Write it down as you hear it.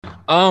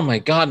Oh my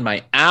God,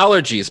 my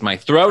allergies. My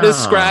throat is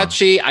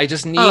scratchy. I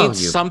just need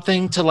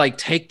something to like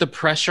take the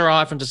pressure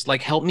off and just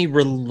like help me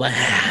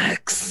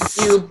relax.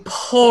 You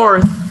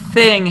poor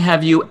thing.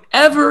 Have you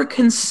ever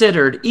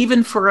considered,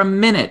 even for a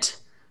minute,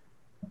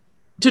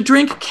 to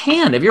drink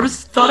canned? Have you ever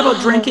thought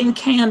about drinking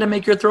canned to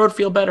make your throat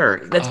feel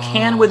better? That's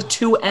canned with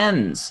 2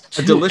 N's.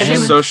 A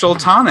delicious social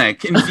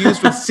tonic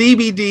infused with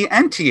CBD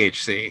and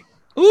THC.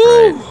 Ooh,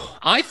 right.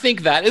 I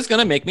think that is going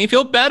to make me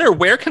feel better.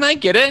 Where can I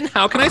get it and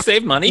how can I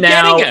save money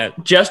getting it?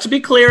 Just to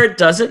be clear, it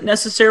doesn't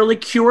necessarily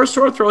cure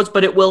sore throats,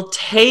 but it will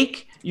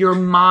take your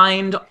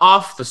mind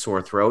off the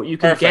sore throat. You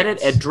can get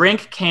it at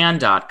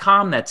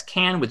drinkcan.com. That's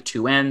can with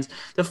 2 N's.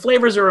 The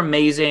flavors are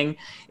amazing.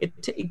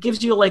 It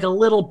gives you like a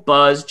little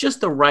buzz, just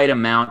the right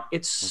amount.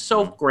 It's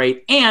so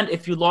great. And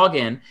if you log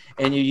in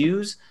and you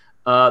use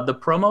the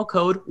promo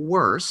code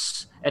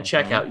WORSE at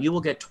checkout, you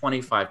will get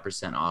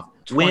 25% off.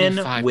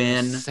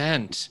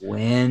 25%.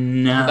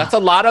 Win. That's a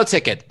lotto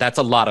ticket.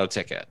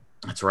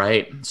 That's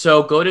right.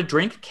 So go to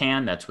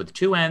DrinkCan, that's with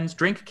 2 N's,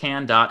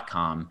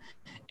 drinkcan.com,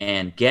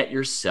 and get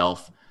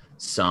yourself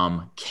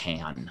some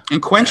can.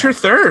 And quench your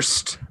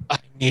thirst. I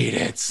need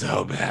it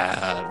so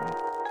bad.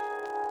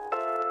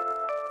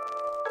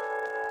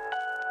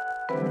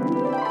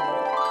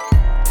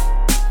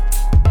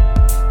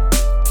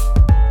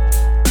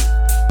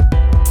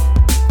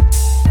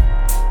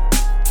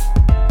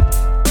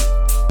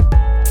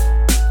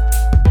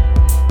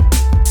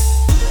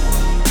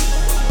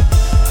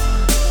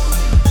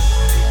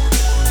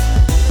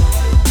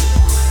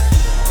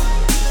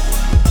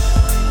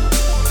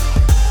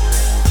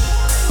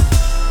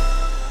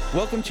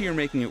 Welcome to You're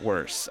Making It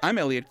Worse. I'm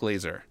Elliot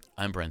Glazer.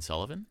 I'm Brent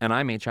Sullivan. And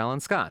I'm H. Alan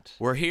Scott.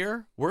 We're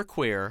here. We're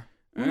queer.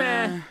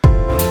 Meh.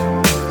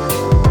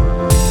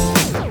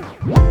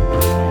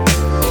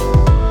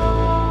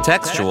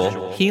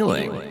 Textual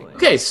healing.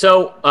 Okay,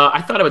 so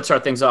I thought I would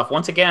start things off.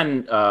 Once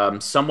again,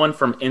 someone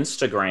from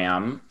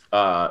Instagram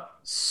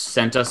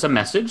sent us a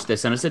message. They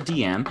sent us a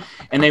DM,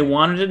 and they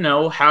wanted to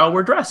know how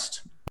we're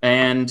dressed.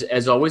 And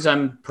as always,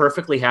 I'm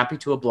perfectly happy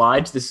to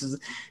oblige. This is,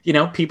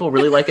 people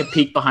really like a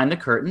peek behind the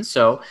curtain.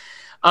 So,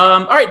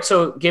 all right.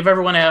 So give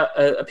everyone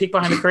a peek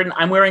behind the curtain.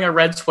 I'm wearing a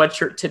red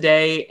sweatshirt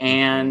today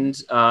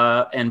and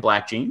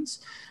black jeans.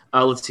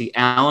 Let's see.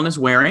 Alan is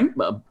wearing,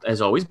 as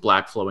always,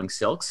 black flowing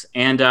silks.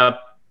 And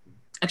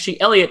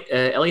actually,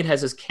 Elliot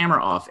has his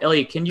camera off.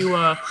 Elliot, can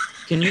you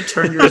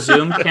turn your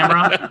Zoom camera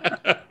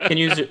on? Can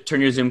you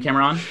turn your Zoom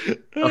camera on?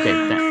 Okay.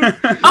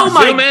 Oh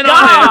my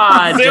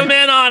God! Zoom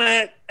in on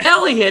it.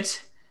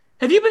 Elliot,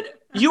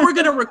 you were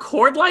going to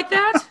record like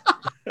that?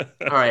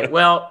 All right.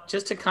 Well,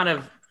 just to kind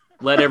of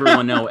let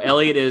everyone know,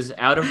 Elliot is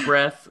out of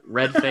breath,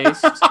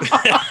 red-faced.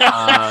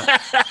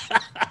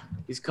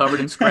 He's covered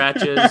in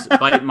scratches,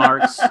 bite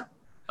marks,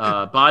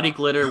 body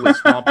glitter with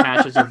small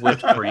patches of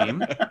whipped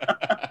cream.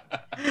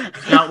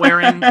 He's not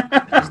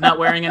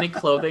wearing any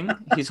clothing.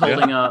 He's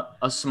holding a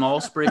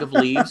small sprig of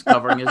leaves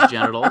covering his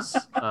genitals.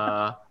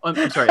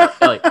 I'm sorry,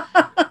 Elliot.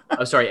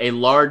 A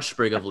large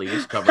sprig of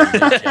leaves covering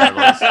his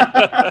genitals.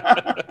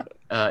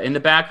 In the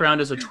background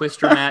is a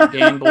Twister mat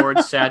game board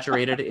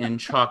saturated in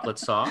chocolate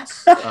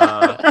sauce.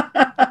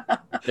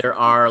 There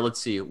are, 1,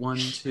 2,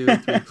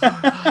 3, 4,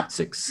 5,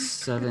 6,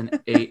 7,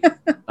 8,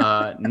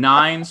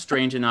 9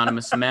 strange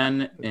anonymous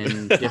men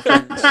in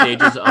different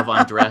stages of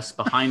undress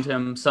behind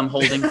him, some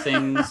holding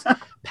things,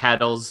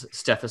 paddles,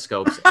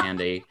 stethoscopes,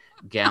 and a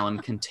gallon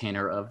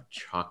container of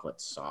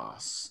chocolate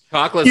sauce.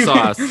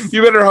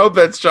 You better hope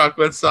that's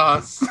chocolate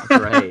sauce.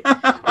 That's right.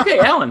 Okay,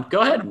 Alan,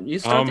 go ahead. You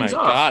start things off.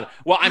 Oh my God.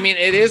 Well, I mean,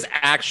 it is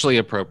actually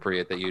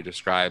appropriate that you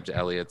described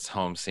Elliot's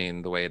home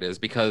scene the way it is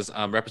because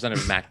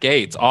Representative Matt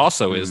Gaetz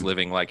also is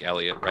living like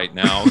Elliot right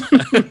now,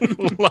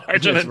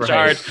 large and in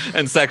charge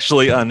and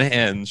sexually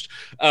unhinged.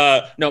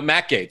 No,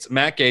 Matt Gaetz.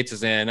 Matt Gaetz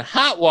is in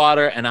hot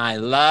water, and I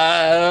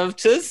love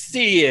to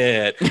see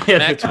it.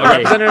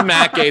 Representative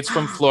Matt Gaetz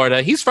from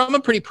Florida. He's from a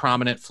pretty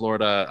prominent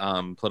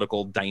Florida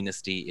political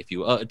dynasty, if you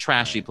will.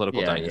 Trashy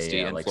political dynasty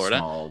in like Florida.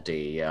 Small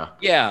D, yeah.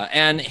 Yeah,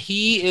 and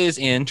he is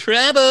in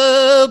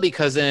trouble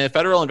because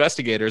federal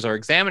investigators are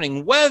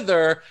examining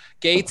whether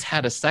Gaetz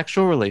had a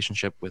sexual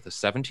relationship with a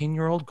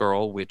 17-year-old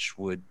girl, which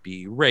would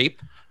be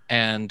rape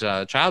and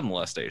child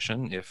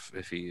molestation if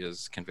he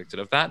is convicted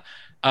of that.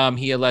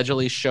 He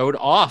allegedly showed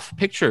off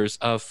pictures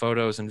of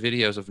photos and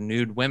videos of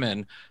nude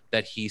women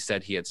that he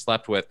said he had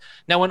slept with.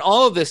 Now, when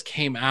all of this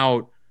came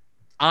out,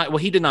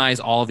 he denies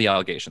all of the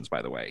allegations,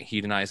 by the way.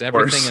 He denies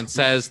everything and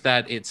says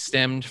that it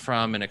stemmed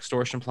from an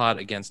extortion plot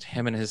against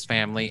him and his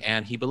family.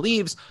 And he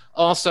believes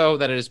also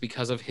that it is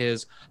because of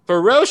his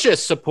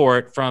ferocious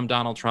support from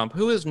Donald Trump,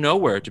 who is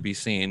nowhere to be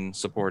seen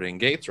supporting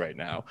Gaetz right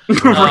now.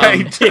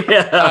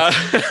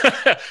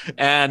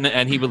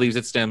 And he believes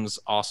it stems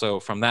also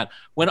from that.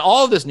 When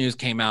all of this news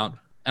came out,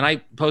 and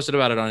I posted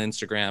about it on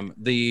Instagram,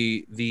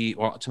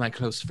 to my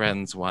close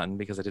friends one,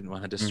 because I didn't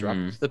want to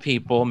disrupt the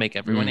people, make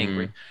everyone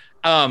angry.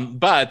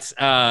 But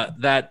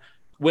that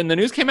when the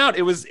news came out,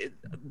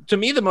 to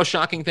me, the most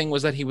shocking thing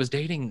was that he was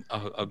dating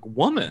a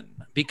woman,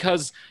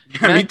 because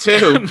Me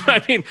too.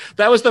 I mean,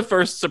 that was the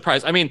first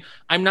surprise. I mean,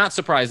 I'm not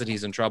surprised that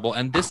he's in trouble.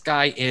 And this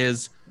guy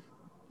is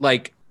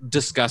like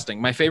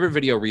disgusting. My favorite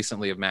video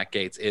recently of Matt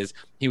Gaetz is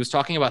he was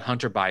talking about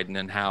Hunter Biden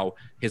and how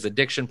his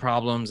addiction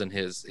problems and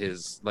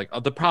his like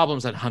the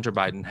problems that Hunter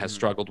Biden has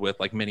struggled with,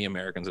 like many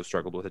Americans have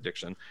struggled with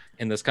addiction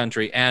in this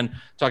country, and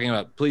talking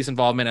about police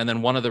involvement. And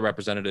then one of the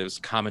representatives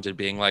commented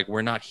being like,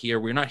 we're not here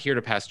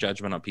to pass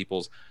judgment on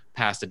people's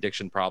past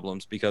addiction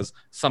problems, because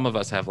some of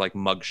us have like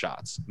mug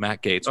shots.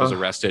 Matt Gaetz was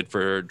arrested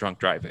for drunk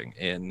driving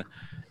in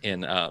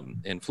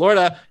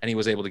Florida, and he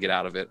was able to get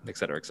out of it, et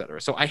cetera, et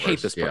cetera. So I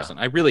hate this person.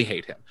 I really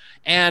hate him.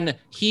 And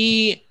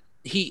he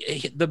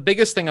the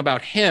biggest thing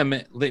about him,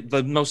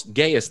 the most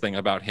gayest thing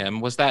about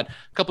him, was that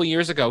a couple of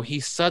years ago,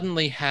 he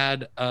suddenly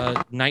had a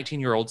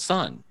 19-year-old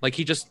son. Like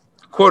he just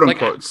quote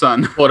unquote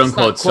son. Quote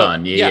unquote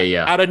son.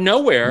 Yeah. Out of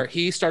nowhere,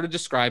 he started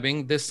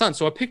describing this son.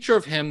 So a picture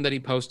of him that he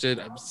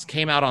posted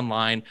came out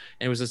online,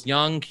 and it was this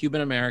young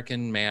Cuban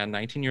American man,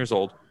 19 years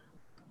old.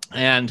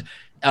 And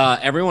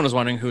everyone was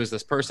wondering, who is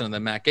this person? And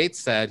then Matt Gaetz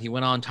said, he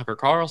went on Tucker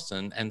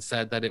Carlson and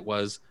said that it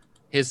was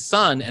his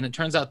son. And it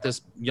turns out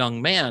this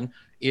young man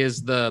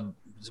is the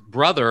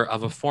brother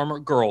of a former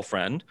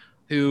girlfriend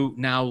who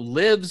now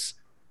lives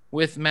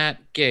with Matt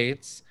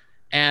Gaetz,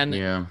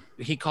 and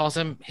he calls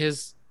him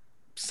his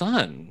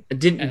son.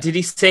 Did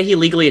he say he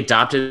legally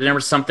adopted him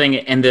or something?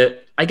 And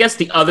I guess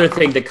the other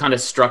thing that kind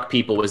of struck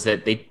people was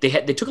that they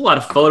took a lot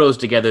of photos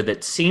together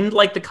that seemed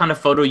like the kind of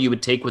photo you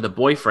would take with a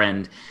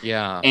boyfriend.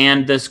 Yeah.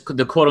 And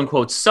the quote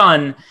unquote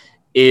son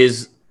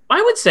is,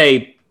 I would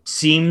say,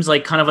 seems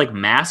like kind of like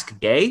mask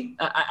gay.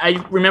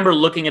 I remember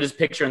looking at his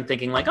picture and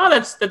thinking like, oh,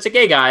 that's a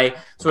gay guy.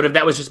 Sort of,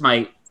 that was just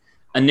my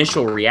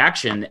initial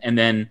reaction. And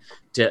then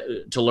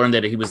to learn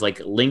that he was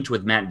like linked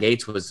with Matt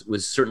Gaetz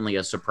was certainly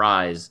a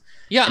surprise.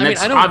 Yeah, and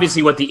that's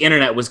obviously what the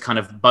internet was kind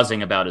of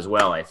buzzing about as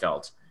well, I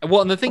felt.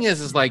 Well, and the thing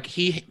is like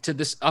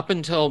up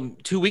until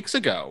 2 weeks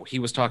ago, he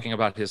was talking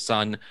about his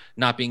son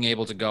not being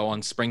able to go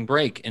on spring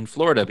break in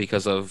Florida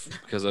because of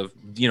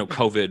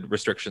COVID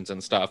restrictions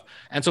and stuff.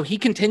 And so he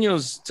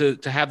continues to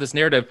have this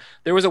narrative.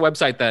 There was a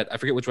website that I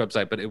forget which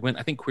website, but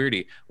I think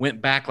Queerty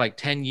went back like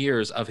 10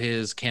 years of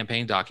his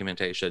campaign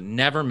documentation,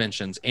 never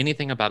mentions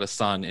anything about a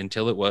son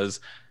until it was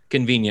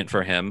convenient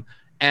for him.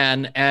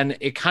 And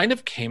it kind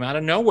of came out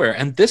of nowhere.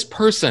 And this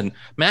person,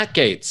 Matt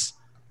Gaetz,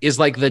 is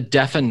like the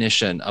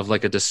definition of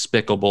like a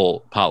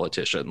despicable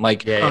politician.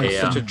 Like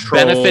such a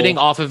troll. Benefiting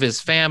off of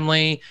his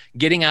family,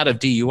 getting out of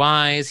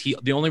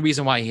DUIs. The only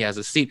reason why he has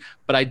a seat.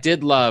 But I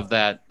did love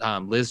that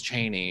Liz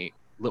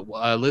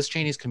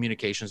Cheney's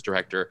communications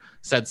director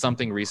said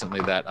something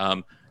recently that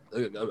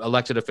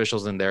elected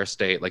officials in their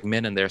state, like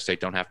men in their state,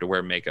 don't have to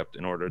wear makeup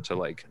in order to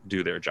like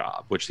do their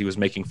job, which he was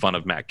making fun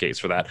of Matt Gaetz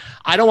for that.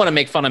 I don't want to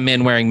make fun of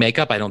men wearing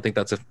makeup. I don't think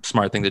that's a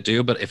smart thing to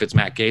do, but if it's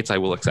Matt Gaetz, I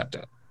will accept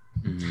it.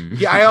 Mm-hmm.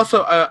 Yeah,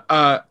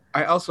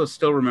 I also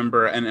still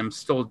remember, and am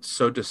still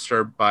so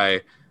disturbed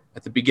by,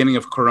 at the beginning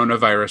of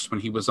coronavirus,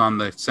 when he was on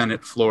the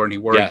Senate floor and he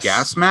wore a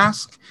gas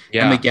mask.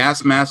 Yeah. And the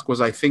gas mask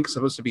was, I think,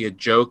 supposed to be a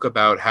joke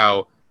about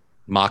how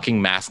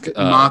mocking masks and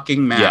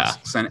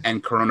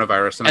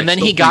coronavirus. And then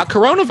he got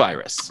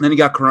coronavirus. And then he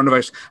got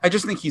coronavirus. I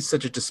just think he's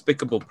such a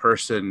despicable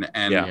person.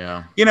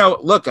 And,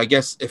 look, I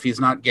guess if he's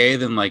not gay,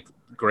 then like,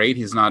 great.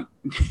 He's not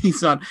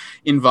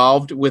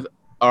involved with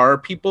our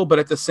people. But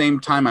at the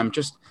same time,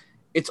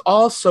 it's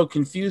all so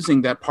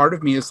confusing that part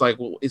of me is like,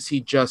 well, is he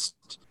just,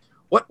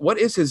 what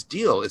is his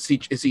deal?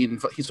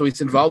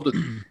 He's involved with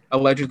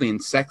allegedly in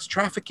sex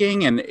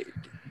trafficking. And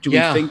do we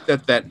think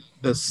that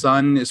the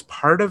son is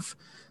part of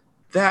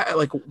that?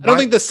 Like, I don't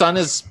think the son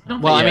is.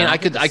 Well, I mean, I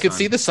could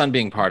see the son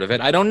being part of it.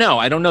 I don't know.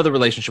 I don't know the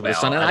relationship with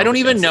the son, and I don't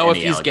even know if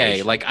he's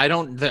gay. Like, I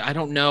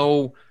don't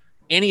know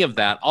any of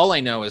that. All I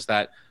know is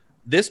that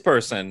this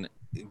person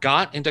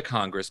got into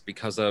Congress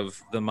because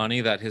of the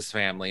money that his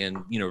family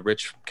and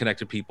rich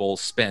connected people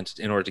spent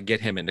in order to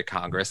get him into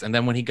Congress. And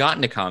then when he got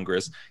into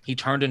Congress, he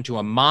turned into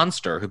a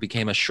monster who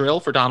became a shrill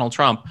for Donald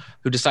Trump,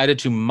 who decided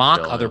to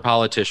mock other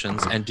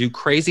politicians and do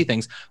crazy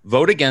things,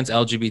 vote against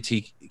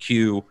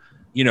LGBTQ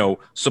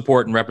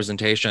support and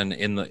representation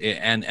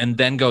and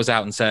then goes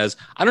out and says,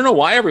 I don't know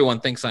why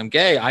everyone thinks I'm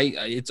gay.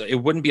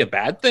 It wouldn't be a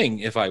bad thing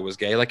if I was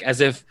gay, like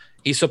as if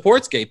he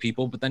supports gay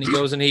people, but then he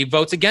goes and he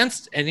votes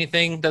against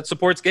anything that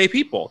supports gay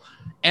people.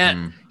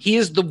 And he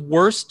is the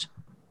worst.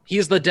 He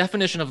is the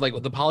definition of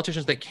like the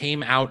politicians that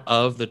came out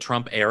of the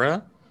Trump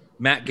era.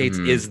 Matt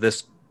Gaetz is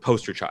this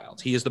poster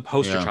child. He is the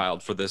poster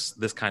child for this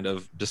kind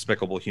of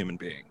despicable human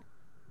being.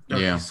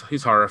 Yeah.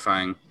 He's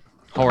horrifying.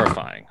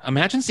 Horrifying.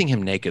 Imagine seeing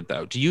him naked,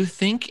 though. Do you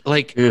think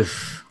like? Do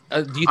you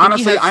think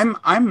honestly,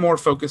 I'm more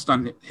focused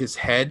on his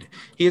head.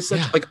 He is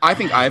such like I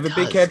think I have a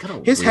big head.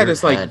 His head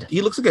is like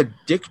he looks like a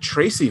Dick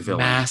Tracy villain.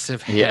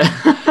 Massive head.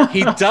 Yeah.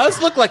 He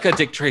does look like a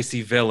Dick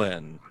Tracy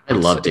villain. I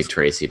love Dick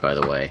Tracy, by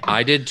the way.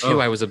 I did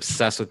too. I was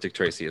obsessed with Dick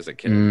Tracy as a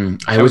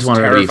kid. I always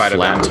wanted to be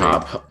flat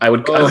top. I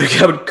would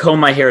comb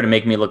my hair to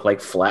make me look like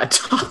flat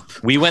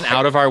top. We went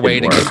out of our way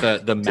to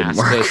get the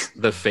mask,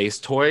 the face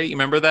toy. You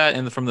remember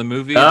that from the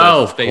movie?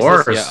 Oh, of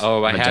course. Yeah.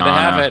 Oh, I had to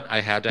have it. I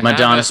had to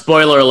Madonna. have it.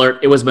 Spoiler alert,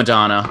 it was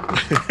Madonna.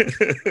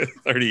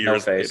 30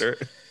 years later.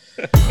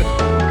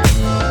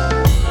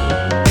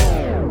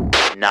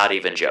 Not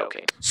even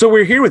joking. So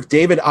we're here with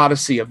David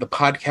Odyssey of the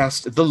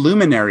podcast The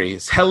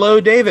Luminaries.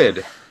 Hello,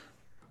 David.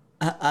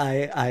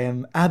 I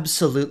am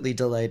absolutely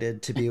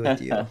delighted to be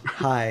with you.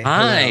 Hi.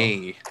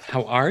 Hi.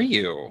 Hello. How are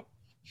you?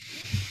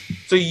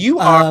 So you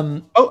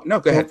are. Oh no,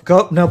 go ahead.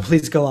 No,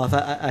 please go off.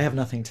 I have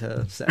nothing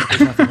to say.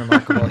 There's nothing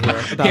remarkable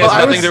here. He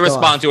has nothing to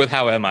respond to with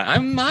how am I?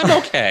 I'm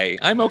okay.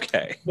 I'm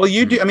okay. Well,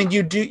 you do. I mean,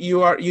 you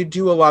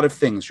do a lot of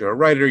things. You're a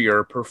writer. You're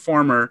a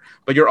performer,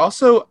 but you're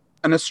also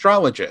an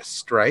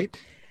astrologist, right?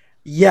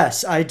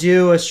 Yes, I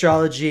do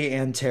astrology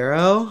and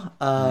tarot.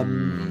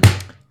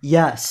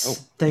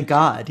 Yes, thank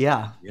God.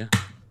 Yeah.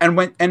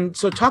 And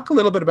so talk a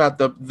little bit about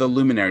the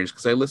Luminaries,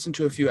 because I listened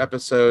to a few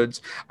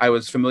episodes. I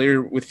was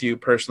familiar with you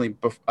personally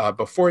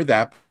before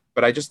that,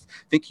 but I just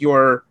think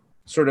you're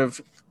sort of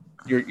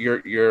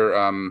your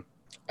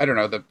I don't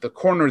know, the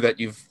corner that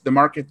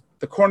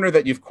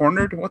you've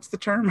cornered. What's the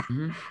term?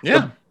 Mm-hmm.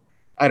 Yeah.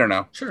 I don't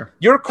know. Sure.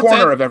 Your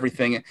corner of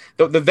everything.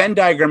 The Venn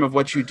diagram of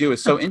what you do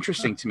is so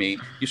interesting to me.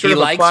 You sort of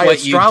apply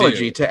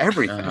astrology to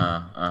everything.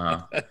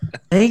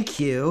 Thank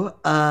you.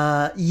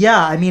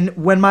 Yeah, I mean,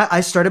 when I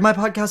started my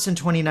podcast in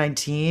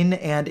 2019,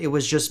 and it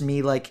was just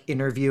me like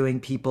interviewing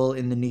people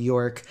in the New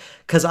York,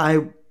 because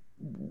I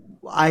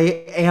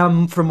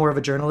am from more of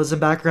a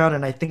journalism background,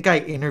 and I think I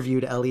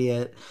interviewed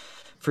Elliot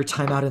for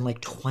Time Out in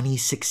like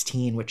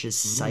 2016, which is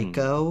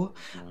psycho.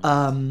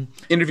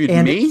 Interviewed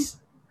me?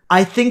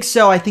 I think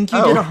so. I think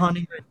you did a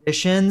Haunting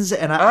Renditions,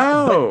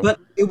 but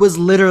it was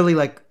literally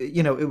like,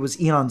 it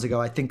was eons ago.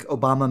 I think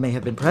Obama may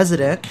have been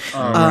president.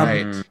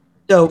 Right.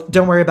 So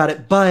don't worry about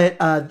it. But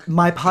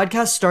my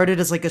podcast started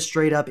as like a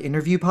straight up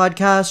interview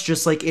podcast,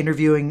 just like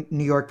interviewing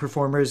New York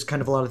performers,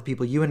 kind of a lot of the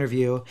people you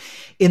interview.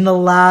 In the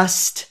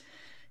latest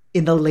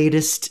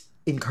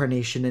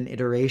incarnation and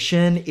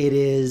iteration, it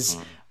is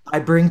I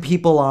bring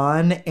people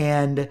on,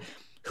 and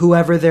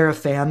whoever they're a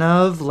fan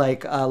of,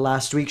 like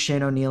last week,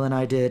 Shane O'Neill and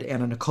I did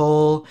Anna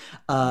Nicole.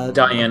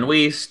 Diane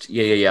Wiest.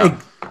 Yeah.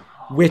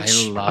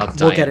 Which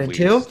we'll get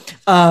into.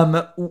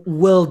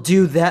 We'll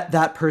do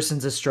that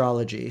person's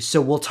astrology.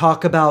 So we'll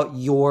talk about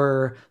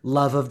your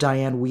love of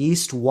Diane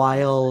Wiest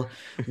while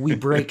we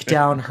break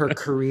down her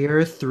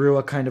career through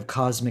a kind of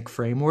cosmic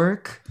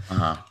framework.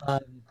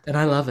 And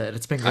I love it.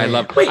 It's been great.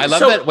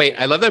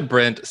 I love that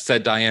Brent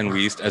said Diane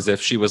Wiest as if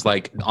she was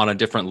like on a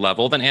different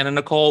level than Anna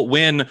Nicole,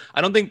 when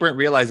I don't think Brent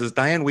realizes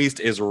Diane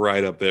Wiest is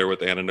right up there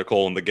with Anna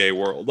Nicole in the gay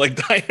world. Like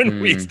Diane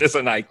Wiest is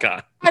an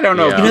icon. I don't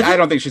know. Yeah. I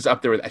don't think she's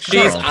up there with that.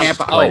 She's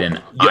quite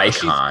an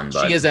icon.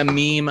 She is a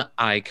meme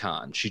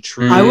icon. She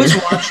truly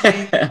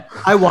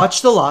I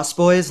watched The Lost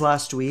Boys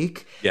last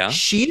week. Yeah.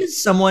 She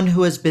is someone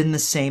who has been the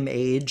same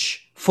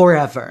age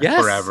forever.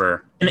 Yes.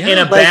 Forever. In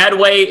a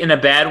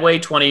bad way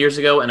 20 years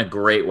ago, and a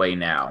great way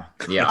now.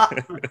 Yeah.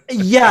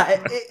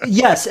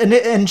 Yes,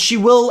 and she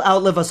will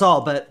outlive us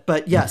all,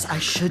 but yes, I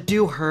should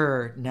do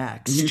her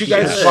next. Did you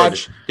guys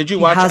watch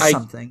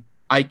something?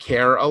 I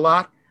Care a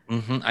Lot?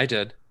 Mm-hmm, I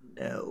did.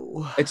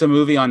 No. It's a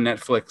movie on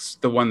Netflix,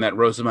 the one that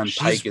Rosamund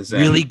Pike is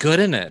in. Really good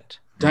in it.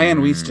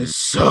 Diane Wiest is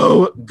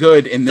so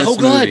good in this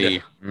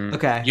movie.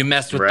 Okay. You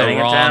messed with the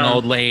wrong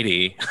old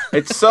lady.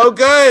 It's so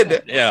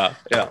good. Yeah.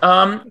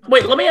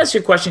 Wait, let me ask you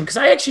a question, because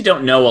I actually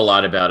don't know a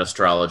lot about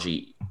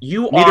astrology.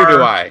 Neither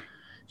do I.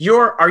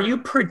 Are you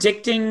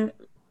predicting?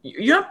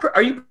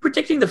 Are you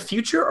predicting the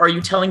future, or are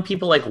you telling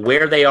people like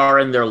where they are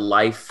in their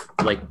life,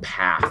 like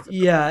path?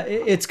 Yeah,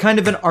 it's kind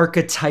of an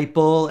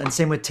archetypal, and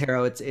same with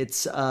tarot.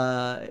 It's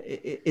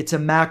a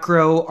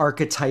macro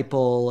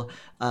archetypal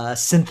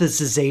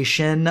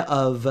synthesization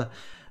of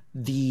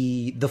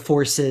the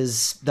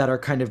forces that are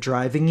kind of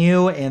driving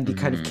you, and the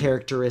kind of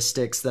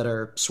characteristics that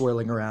are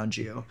swirling around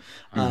you.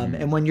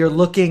 And when you're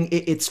looking,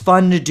 it's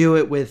fun to do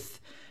it with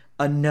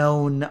a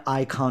known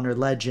icon or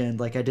legend,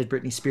 like I did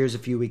Britney Spears a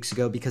few weeks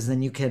ago, because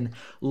then you can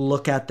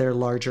look at their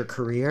larger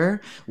career.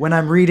 When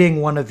I'm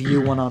reading one of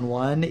you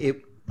one-on-one,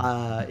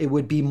 it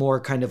would be more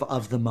kind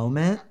of the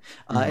moment,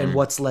 and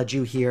what's led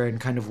you here,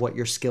 and kind of what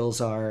your skills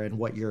are and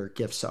what your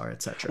gifts are,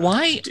 etc.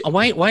 Why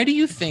do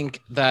you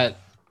think that?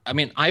 I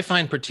mean, I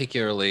find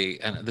particularly,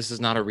 and this is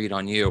not a read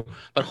on you,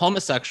 but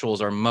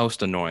homosexuals are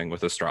most annoying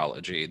with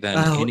astrology than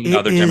any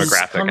other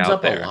demographic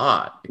out there. A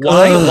lot.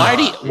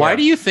 Why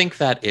do you think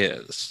that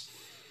is?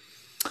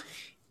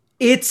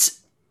 It's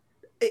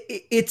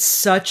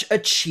such a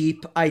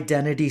cheap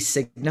identity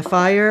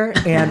signifier,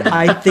 and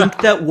I think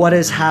that what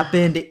has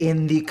happened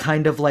in the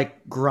kind of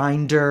like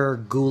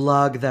grinder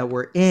gulag that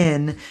we're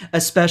in,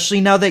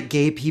 especially now that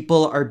gay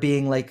people are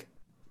being like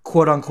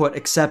quote unquote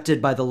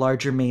accepted by the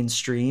larger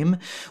mainstream,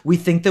 we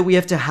think that we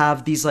have to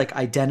have these like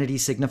identity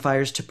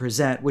signifiers to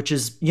present, which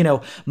is, you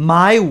know,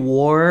 my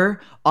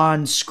war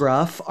on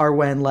Scruff are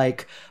when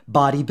like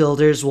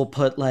bodybuilders will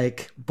put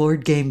like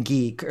board game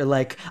geek or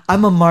like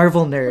I'm a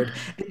Marvel nerd.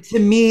 And to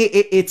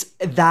me,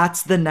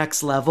 that's the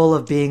next level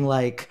of being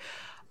like,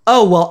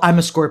 oh, well, I'm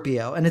a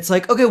Scorpio. And it's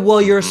like, okay, well,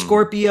 you're a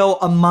Scorpio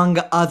among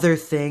other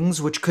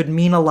things, which could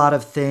mean a lot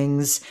of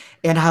things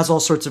and has all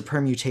sorts of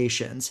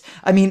permutations.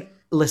 I mean,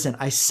 listen,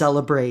 I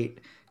celebrate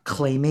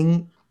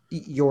claiming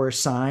your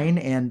sign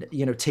and,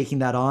 you know, taking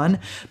that on.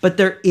 But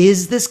there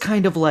is this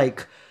kind of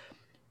like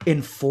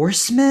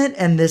enforcement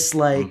and this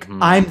like,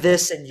 I'm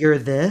this and you're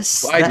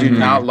this. Well, I do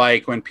not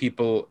like when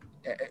people,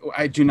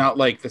 I do not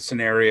like the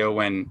scenario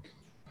when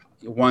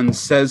one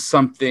says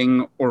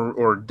something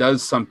or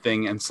does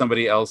something and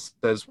somebody else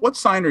says, what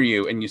sign are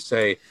you? And you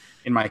say,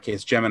 in my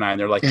case, Gemini, and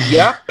they're like,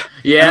 yep.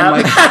 Yeah. And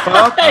I'm like,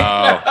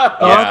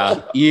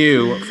 fuck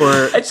you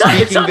for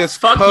speaking this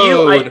fuck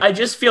code. You. I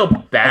just feel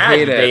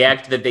bad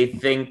that they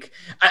think,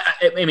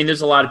 I mean,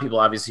 there's a lot of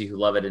people obviously who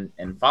love it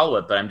and follow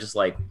it, but I'm just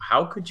like,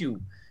 how could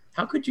you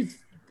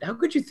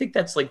think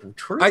that's like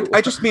true?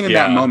 I just mean in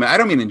that moment. I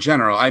don't mean in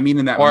general. I mean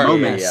in that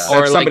moment.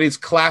 Or somebody's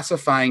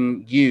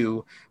classifying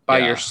you by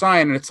your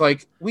sign, and it's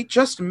like, we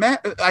just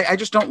met. I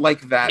just don't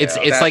like that. It's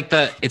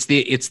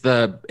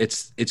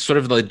sort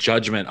of the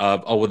judgment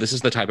of, oh, well, this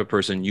is the type of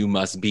person you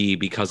must be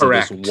because of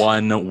this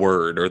one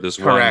word or this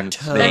one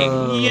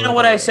thing. You know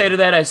what I say to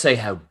that? I say,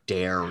 how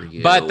dare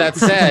you? But that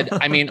said,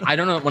 I mean, I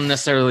don't want to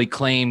necessarily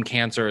claim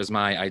Cancer as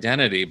my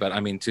identity, but I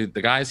mean, to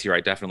the guys here, I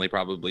definitely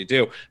probably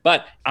do.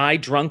 But I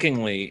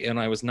drunkenly, when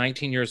I was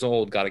 19 years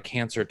old, got a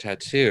Cancer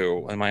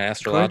tattoo on my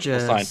astrological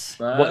sign.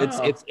 Well,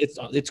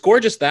 it's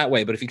gorgeous that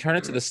way, but if you turn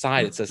it to the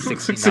side, it says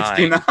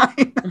 69. So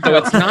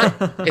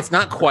it's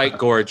not quite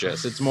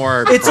gorgeous. It's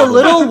more. It's a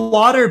little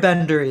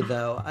waterbendery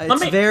though.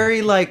 It's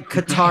very like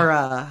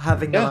Katara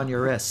having that on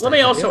your wrist. Let me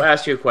also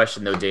ask you a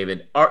question though,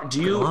 David.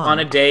 Do you on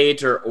a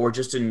date or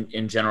just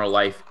in general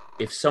life,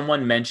 if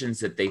someone mentions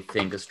that they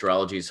think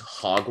astrology is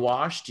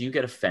hogwash, do you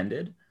get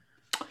offended?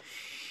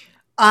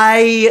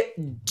 I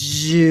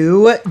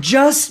do,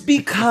 just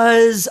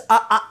because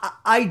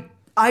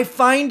I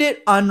find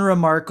it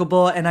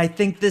unremarkable, and I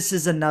think this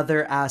is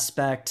another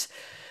aspect.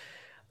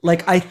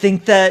 Like, I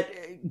think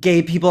that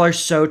gay people are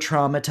so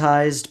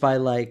traumatized by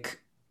like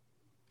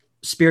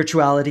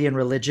spirituality and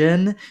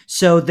religion.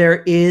 So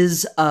there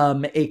is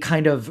a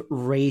kind of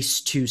race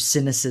to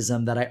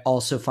cynicism that I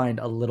also find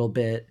a little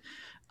bit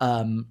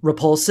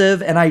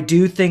repulsive. And I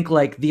do think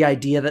like the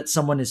idea that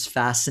someone is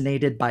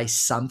fascinated by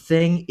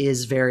something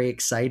is very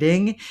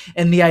exciting.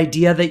 And the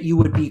idea that you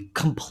would be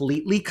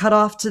completely cut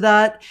off to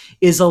that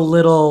is a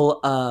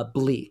little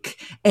bleak.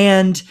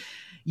 And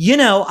you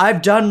know,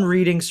 I've done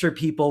readings for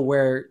people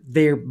where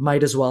they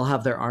might as well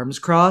have their arms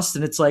crossed.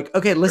 And it's like,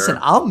 okay, listen,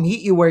 I'll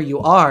meet you where you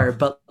are,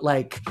 but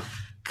like,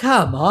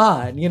 come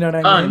on. You know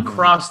what I mean?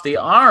 Uncross the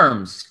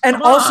arms.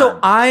 And also,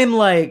 I am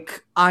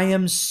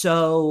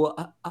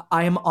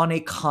on a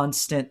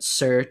constant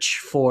search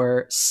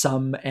for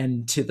some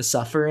end to the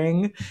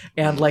suffering.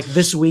 And like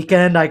this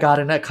weekend, I got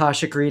an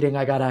Akashic reading,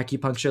 I got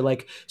acupuncture.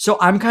 Like, so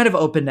I'm kind of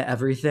open to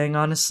everything,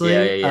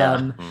 honestly.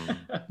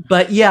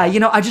 But yeah, you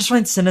know, I just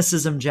find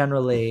cynicism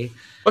generally.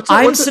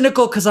 I'm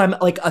cynical because I'm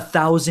like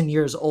 1,000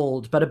 years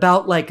old, but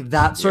about like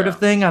that sort of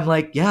thing, I'm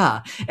like,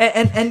 yeah.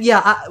 And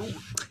yeah,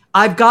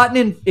 I've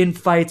gotten in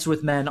fights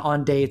with men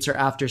on dates or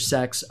after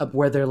sex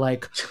where they're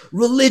like,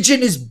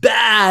 religion is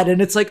bad.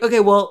 And it's like, okay,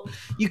 well,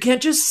 you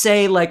can't just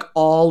say like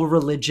all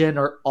religion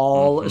or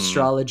all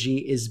astrology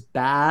is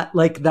bad.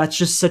 Like, that's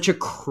just such a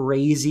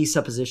crazy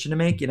supposition to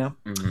make, you know?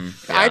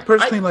 I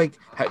personally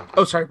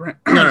sorry, Brent.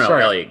 No,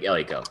 sorry.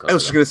 Ellie, go. I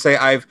was just going to say,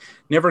 I've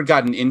never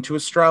gotten into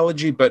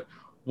astrology, but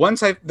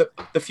once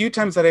the few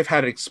times that I've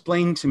had it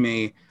explained to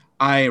me,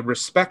 I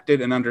respect it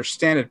and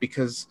understand it,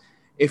 because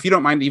if you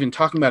don't mind even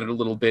talking about it a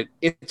little bit,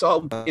 it's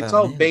all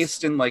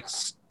based in like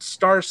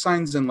star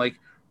signs and like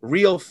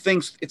real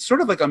things. It's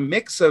sort of like a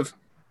mix of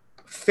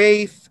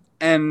faith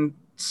and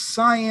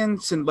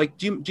science. And like,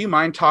 do you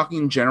mind talking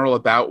in general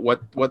about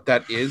what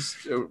that is,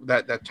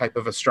 that type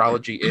of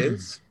astrology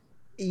is?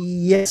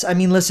 Yes. I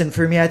mean, listen,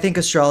 for me, I think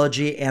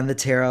astrology and the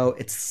tarot,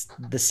 it's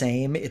the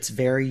same. It's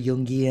very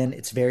Jungian.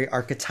 It's very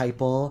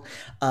archetypal.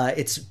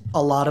 It's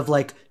a lot of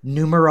like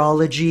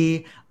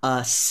numerology,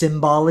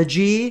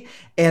 symbology,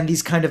 and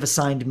these kind of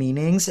assigned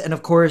meanings. And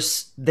of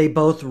course, they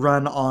both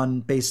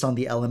run based on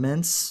the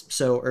elements.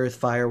 So earth,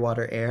 fire,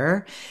 water,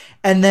 air.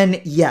 And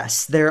then,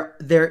 yes, there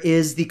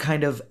is the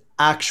kind of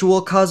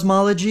actual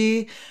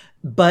cosmology,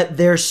 but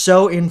they're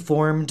so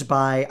informed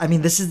by, I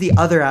mean, this is the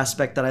other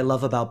aspect that I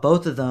love about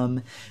both of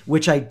them,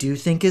 which I do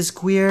think is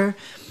queer.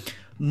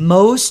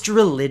 Most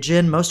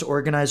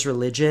organized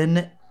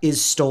religion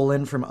is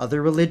stolen from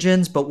other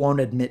religions, but won't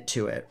admit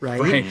to it,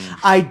 right?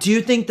 I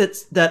do think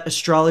that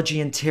astrology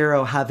and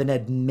tarot have an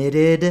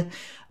admitted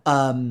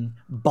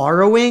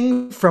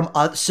borrowing from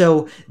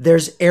so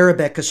there's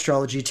Arabic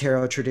astrology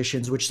tarot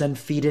traditions which then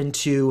feed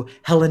into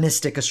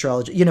Hellenistic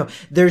astrology. You know,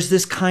 there's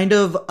this kind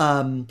of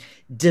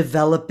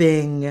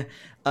developing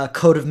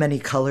coat of many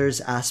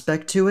colors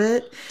aspect to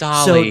it.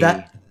 Dolly. So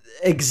that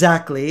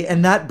exactly,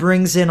 and that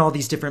brings in all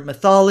these different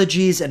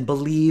mythologies and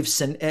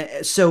beliefs, and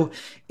so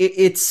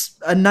it's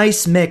a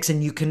nice mix,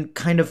 and you can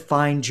kind of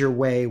find your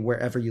way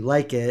wherever you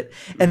like it.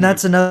 And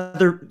that's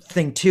another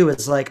thing too,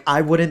 is like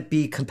I wouldn't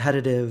be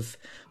competitive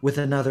with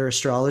another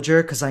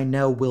astrologer because I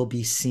know we'll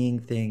be seeing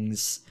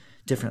things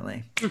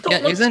differently.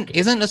 Yeah,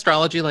 isn't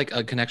astrology like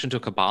a connection to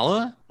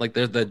Kabbalah? Like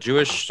there's the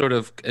Jewish sort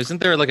of, isn't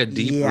there like a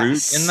deep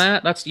root in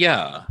that? That's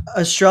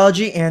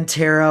astrology and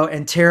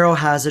tarot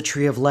has a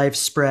tree of life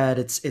spread.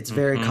 It's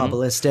very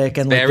Kabbalistic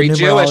and very like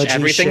the Jewish. numerology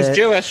Everything's shit.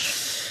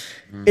 Jewish.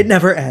 It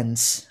never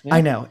ends. Yeah.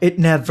 I know it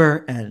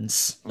never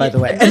ends. By the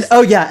way, this-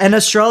 and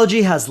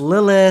astrology has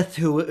Lilith,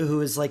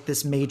 who is like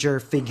this major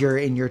figure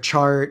in your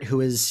chart, who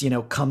is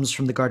comes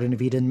from the Garden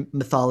of Eden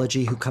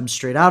mythology, who comes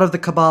straight out of the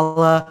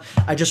Kabbalah.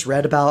 I just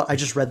read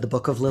the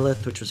Book of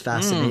Lilith, which was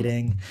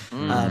fascinating.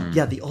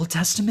 The Old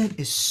Testament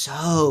is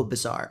so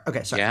bizarre.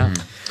 Okay, sorry.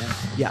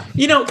 Yeah.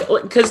 You know,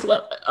 because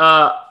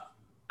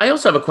I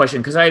also have a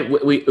question because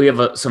we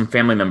have some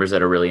family members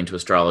that are really into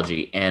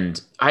astrology. And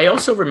I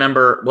also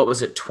remember, what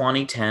was it,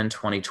 2010,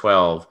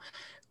 2012,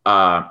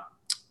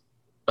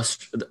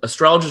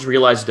 astrologers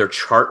realized their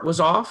chart was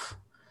off.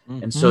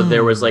 And so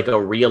there was like a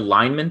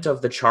realignment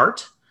of the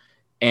chart.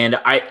 And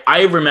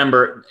I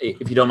remember,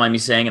 if you don't mind me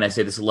saying, and I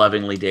say this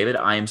lovingly, David,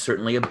 I am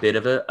certainly a bit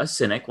of a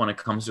cynic when it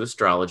comes to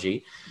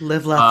astrology.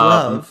 Live,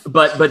 laugh,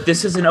 love. But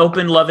this is an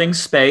open, loving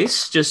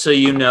space, just so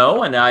you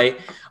know. And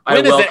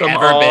when has it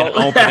ever been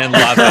open and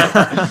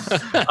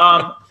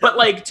loving? But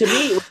like, to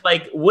me,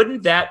 like,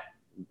 wouldn't that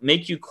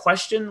make you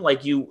question,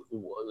 like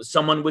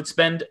someone would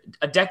spend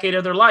a decade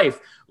of their life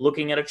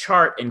looking at a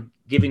chart and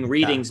giving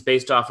readings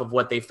based off of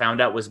what they found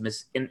out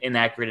was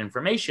inaccurate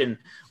information?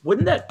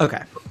 Wouldn't that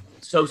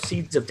sow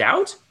seeds of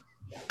doubt?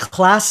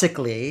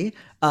 Classically,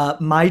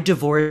 my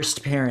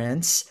divorced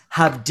parents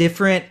have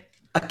different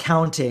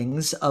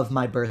accountings of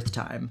my birth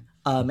time.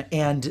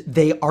 And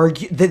they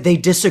argue that they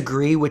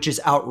disagree, which is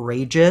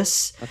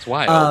outrageous. That's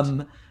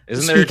wild.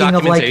 Isn't there speaking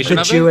documentation of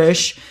like the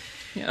Jewish?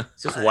 Yeah.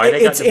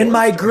 It's in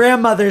my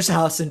grandmother's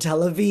house in Tel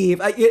Aviv.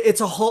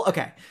 It's a whole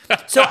okay.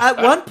 So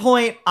at one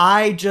point,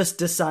 I just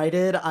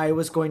decided I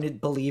was going to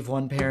believe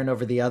one parent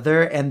over the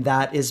other, and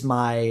that is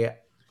my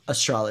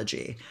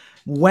astrology.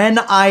 When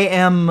I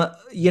am,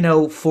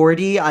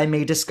 40, I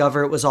may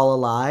discover it was all a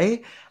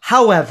lie.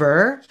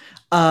 However,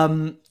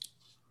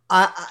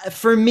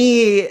 for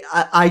me,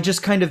 I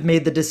just kind of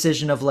made the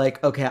decision of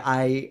like,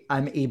 okay,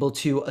 I'm able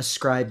to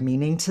ascribe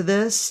meaning to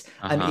this.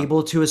 I'm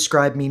able to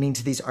ascribe meaning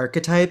to these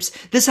archetypes.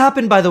 This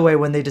happened, by the way,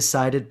 when they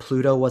decided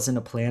Pluto wasn't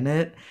a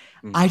planet.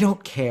 I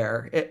don't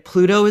care.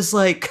 Pluto is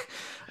like,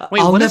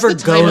 I'll never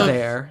go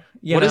there.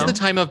 What does the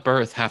time of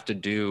birth have to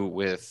do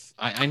with?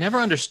 I never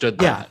understood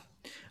that.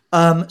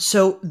 Yeah.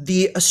 So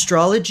the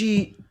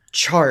astrology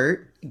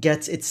chart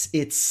gets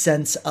its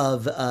sense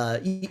of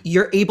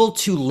you're able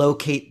to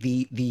locate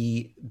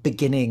the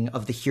beginning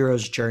of the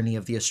hero's journey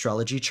of the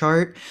astrology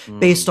chart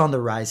based on the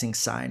rising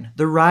sign.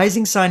 The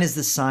rising sign is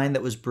the sign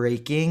that was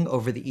breaking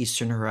over the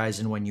eastern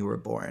horizon when you were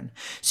born.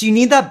 So you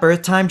need that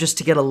birth time just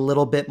to get a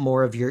little bit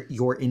more of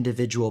your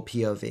individual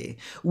POV.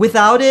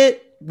 Without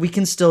it, we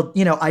can still,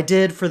 I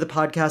did for the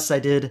podcast, I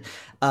did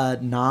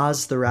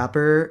Nas, the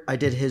rapper. I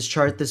did his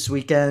chart this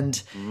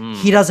weekend.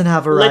 He doesn't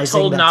have a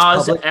rising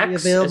that's publicly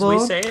X, available.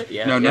 as we say it.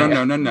 Yeah.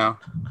 No.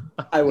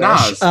 I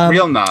wish. Nas,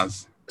 real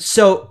Nas.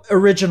 So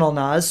original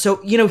Nas.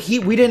 So,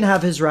 we didn't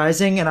have his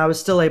rising, and I was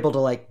still able to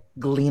like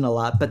glean a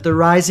lot, but the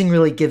rising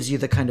really gives you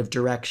the kind of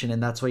direction,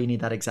 and that's why you need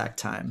that exact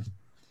time.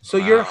 So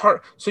your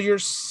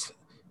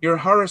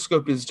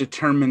horoscope is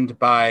determined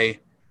by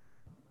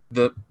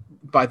the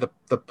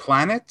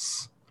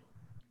planets,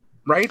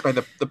 right? By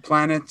the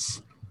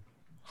planets.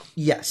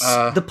 Yes.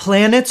 The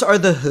planets are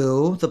the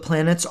who. The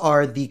planets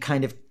are the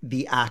kind of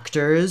the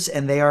actors,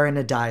 and they are in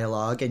a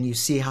dialogue, and you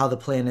see how the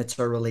planets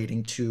are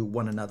relating to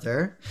one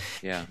another.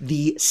 Yeah.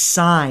 The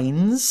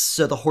signs,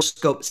 so the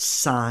horoscope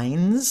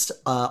signs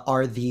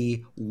are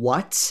the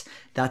what.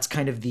 That's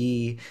kind of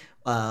the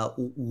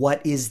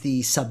what is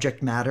the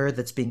subject matter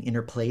that's being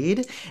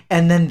interplayed.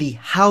 And then the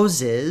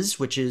houses,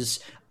 which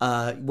is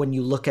when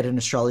you look at an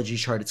astrology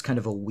chart, it's kind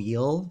of a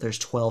wheel. There's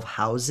 12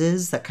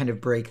 houses that kind of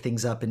break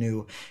things up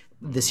into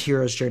this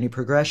hero's journey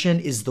progression,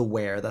 is the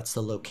where. That's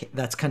the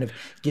that's kind of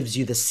gives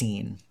you the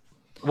scene.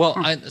 Well,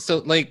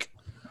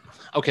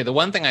 the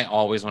one thing I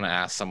always want to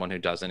ask someone who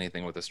does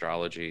anything with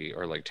astrology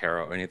or like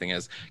tarot or anything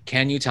is,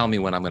 can you tell me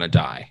when I'm going to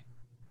die?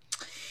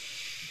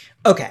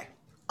 Okay.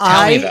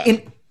 Tell me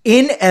that.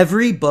 In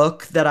every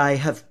book that I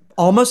have,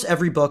 almost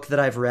every book that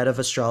I've read of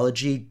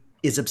astrology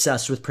is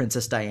obsessed with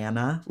Princess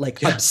Diana,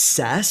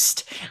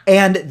 obsessed.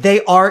 And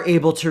they are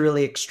able to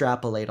really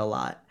extrapolate a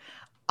lot.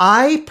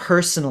 I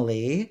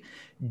personally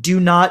do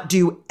not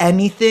do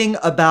anything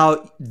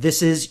about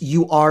this is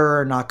you are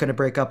or are not going to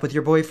break up with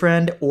your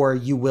boyfriend, or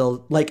you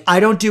will, like, I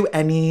don't do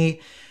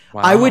any.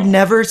 Wow. I would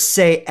never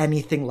say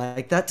anything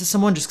like that to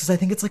someone just because I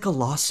think it's like a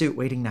lawsuit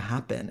waiting to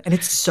happen. And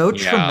it's so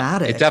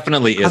traumatic. It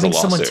definitely is having a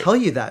lawsuit. someone tell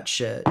you that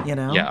shit, you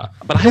know? Yeah.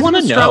 But I want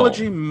to know.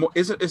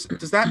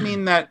 Does that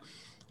mean that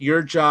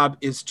your job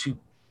is to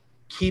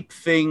keep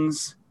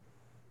things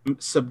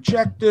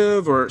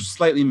subjective or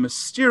slightly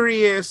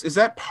mysterious? Is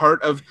that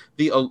part of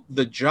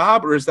the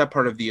job, or is that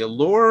part of the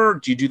allure?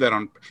 Do you do that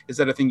is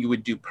that a thing you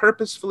would do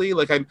purposefully?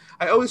 Like I'm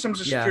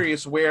just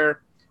curious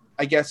where,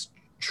 I guess,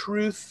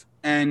 truth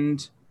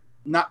and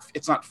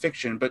it's not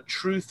fiction, but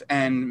truth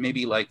and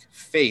maybe like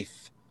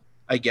faith,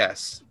 I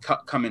guess,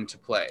 come into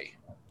play.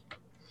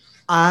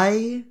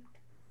 I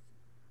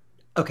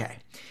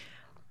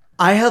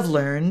have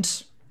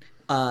learned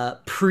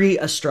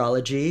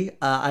pre-astrology.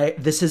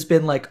 This has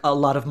been like a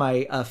lot of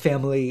my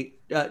family,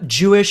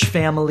 Jewish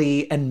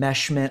family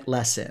enmeshment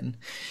lesson,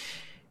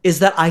 is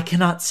that I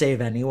cannot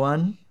save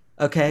anyone.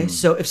 Okay,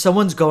 so if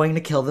someone's going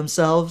to kill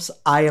themselves,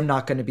 I am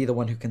not going to be the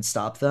one who can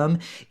stop them.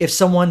 If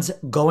someone's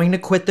going to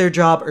quit their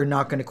job or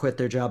not going to quit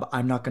their job,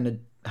 I'm not going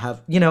to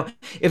have,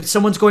 if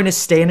someone's going to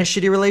stay in a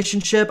shitty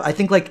relationship, I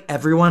think like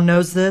everyone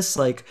knows this,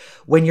 like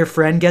when your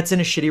friend gets in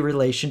a shitty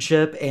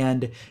relationship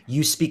and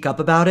you speak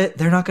up about it,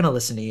 they're not going to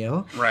listen to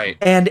you. Right.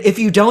 And if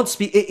you don't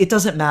speak, it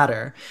doesn't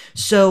matter.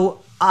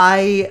 So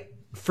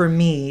for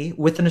me,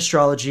 with an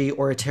astrology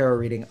or a tarot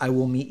reading, I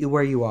will meet you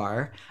where you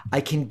are.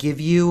 I can give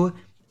you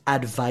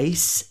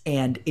advice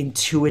and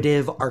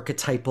intuitive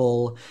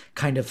archetypal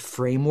kind of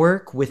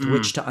framework with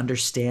which to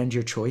understand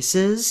your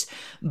choices,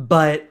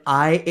 but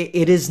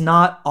it is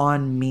not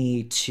on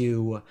me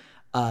to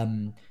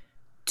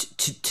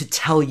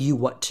tell you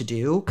what to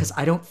do, because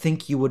I don't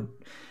think you would.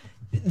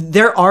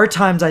 There are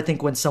times I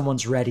think when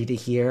someone's ready to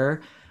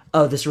hear,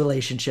 oh, this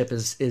relationship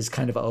is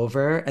kind of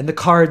over, and the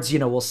cards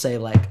will say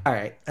like, all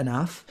right,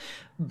 enough.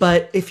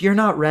 But if you're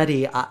not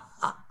ready,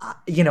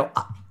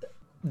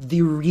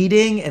 the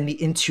reading and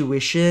the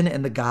intuition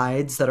and the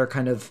guides that are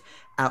kind of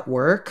at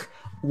work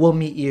will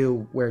meet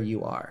you where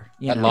you are.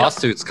 That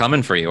lawsuit's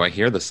coming for you. I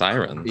hear the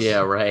sirens. Yeah,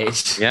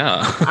 right.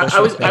 Yeah.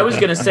 I was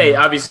gonna say,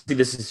 obviously,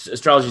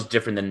 astrology is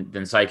different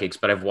than psychics,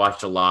 but I've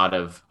watched a lot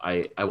of.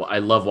 I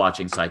love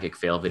watching psychic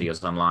fail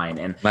videos online,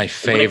 and my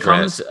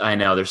favorite. I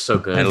know they're so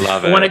good. I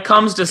love it. When it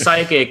comes to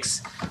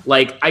psychics,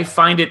 like I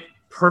find it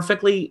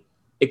perfectly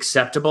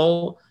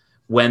acceptable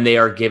when they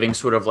are giving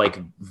sort of like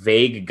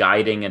vague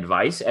guiding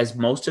advice, as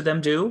most of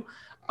them do.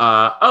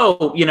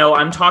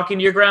 I'm talking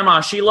to your grandma.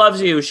 She loves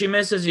you. She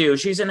misses you.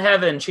 She's in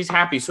heaven. She's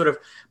happy. Sort of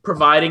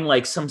providing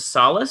like some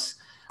solace.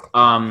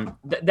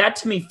 That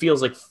to me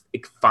feels like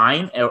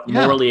fine,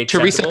 morally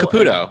acceptable. Teresa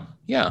Caputo.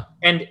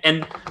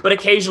 But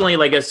occasionally,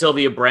 like a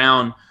Sylvia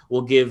Browne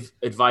will give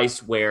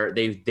advice where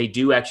they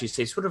do actually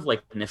say sort of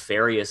like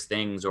nefarious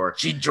things, or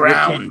she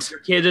drowned. Your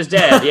kid is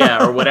dead,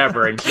 or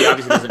whatever, and she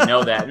obviously doesn't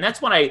know that. And that's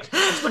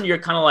when you're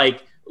kind of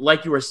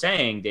like you were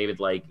saying, David,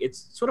 like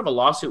it's sort of a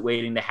lawsuit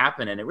waiting to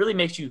happen, and it really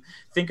makes you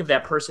think of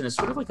that person as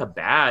sort of like a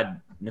bad,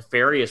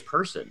 nefarious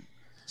person.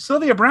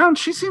 Sylvia Browne,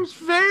 she seems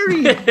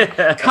very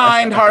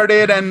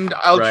kind-hearted and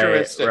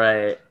altruistic.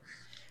 Right.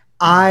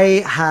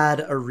 I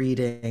had a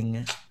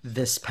reading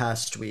this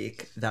past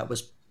week that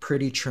was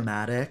pretty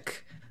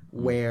traumatic,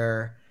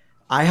 where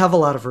I have a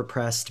lot of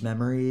repressed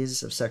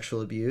memories of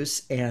sexual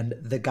abuse, and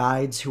the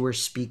guides who were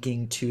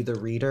speaking to the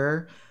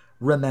reader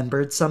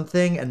remembered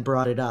something and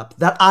brought it up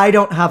that I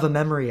don't have a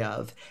memory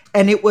of.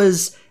 And it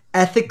was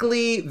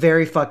ethically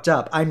very fucked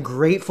up. I'm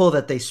grateful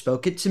that they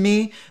spoke it to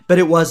me, but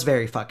it was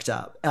very fucked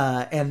up.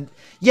 And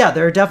yeah,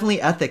 there are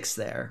definitely ethics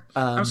there.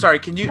 I'm sorry,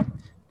 can you,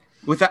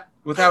 without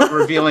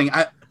revealing,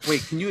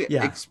 can you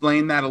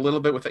explain that a little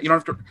bit? You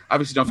don't have to,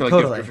 obviously don't feel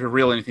like you have to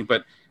reveal anything,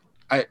 but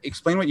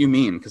explain what you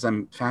mean, because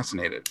I'm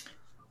fascinated.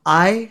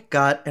 I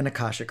got an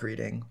Akashic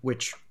reading,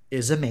 which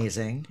is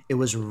amazing. It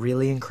was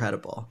really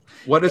incredible.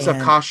 What is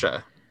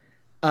Akasha?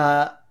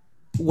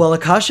 Well,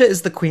 Akasha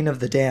is the queen of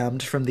the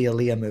damned from the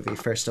Aaliyah movie,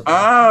 first of all.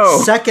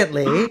 Oh!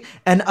 Secondly,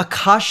 an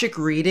Akashic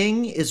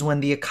reading is when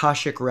the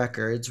Akashic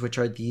records, which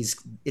are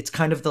it's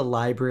kind of the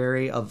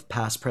library of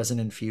past, present,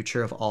 and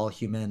future of all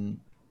human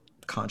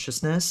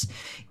consciousness.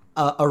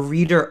 A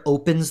reader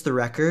opens the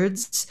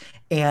records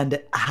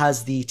and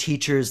has the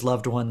teachers,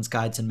 loved ones,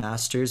 guides, and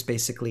masters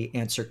basically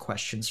answer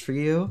questions for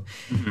you.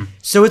 Mm-hmm.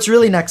 So it's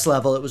really next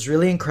level. It was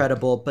really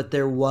incredible. But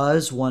there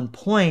was one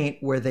point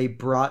where they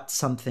brought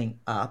something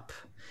up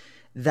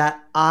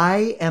that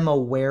I am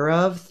aware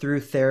of through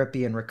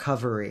therapy and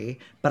recovery,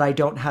 but I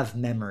don't have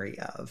memory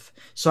of.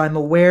 So I'm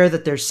aware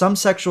that there's some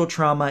sexual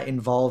trauma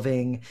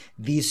involving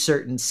these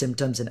certain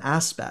symptoms and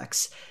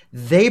aspects.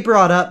 They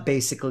brought up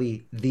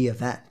basically the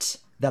event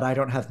that I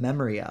don't have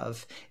memory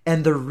of.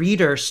 And the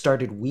reader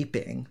started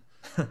weeping.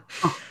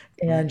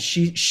 And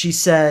she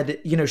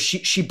said,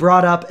 she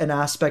brought up an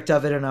aspect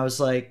of it, and I was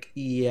like,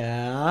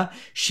 yeah.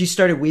 She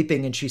started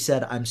weeping and she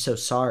said, I'm so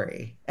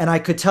sorry. And I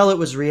could tell it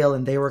was real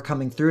and they were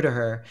coming through to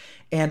her.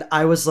 And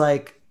I was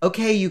like,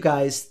 okay, you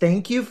guys,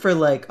 thank you for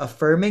like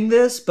affirming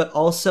this, but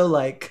also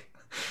like,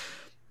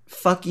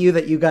 fuck you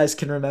that you guys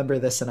can remember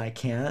this and I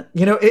can't.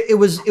 You know, it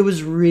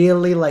was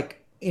really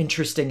like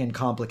interesting and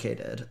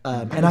complicated.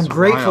 And I'm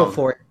grateful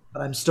for it,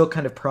 but I'm still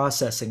kind of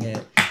processing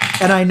it.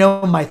 And I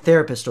know my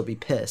therapist will be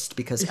pissed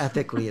because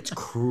ethically it's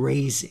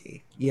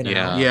crazy, you know?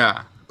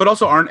 Yeah. But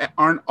also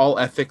aren't all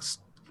ethics,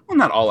 well,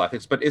 not all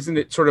ethics, but isn't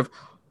it sort of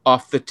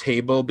off the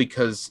table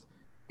because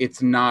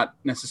it's not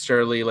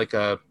necessarily like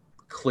a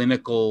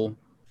clinical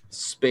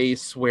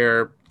space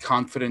where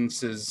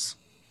confidence is,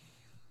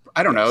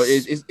 I don't know.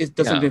 It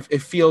doesn't. Yeah.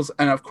 It feels,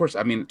 and of course,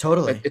 I mean,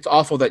 totally. It's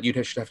awful that you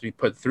should have to be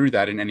put through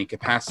that in any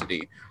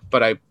capacity.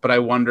 But I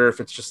wonder if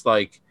it's just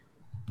like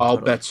all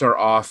bets are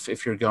off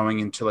if you're going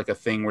into like a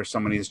thing where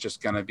somebody is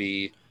just going to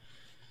be,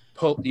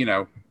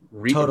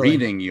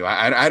 reading you.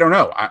 I don't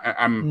know.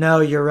 I'm.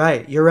 No, you're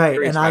right. You're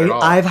right. And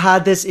I've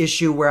had this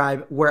issue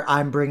where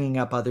I'm bringing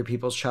up other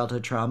people's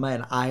childhood trauma,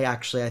 and I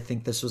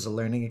think this was a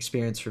learning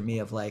experience for me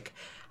of like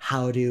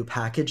how to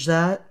package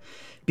that.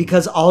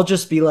 Because I'll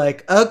just be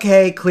like,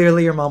 okay,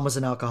 clearly your mom was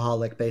an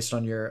alcoholic based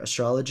on your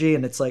astrology.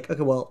 And it's like,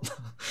 okay, well,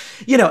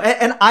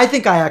 and I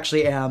think I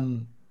actually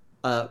am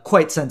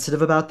quite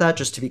sensitive about that,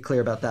 just to be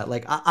clear about that.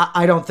 Like,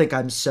 I don't think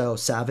I'm so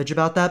savage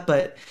about that.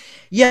 But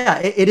yeah,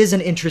 it is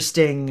an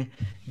interesting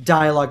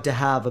dialogue to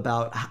have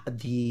about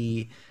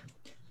the...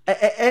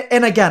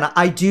 And again,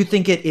 I do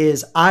think it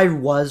is. I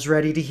was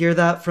ready to hear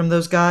that from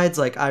those guides.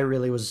 Like I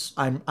really was.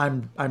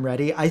 I'm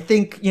ready. I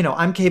think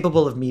I'm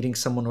capable of meeting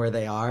someone where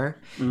they are,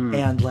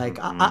 and like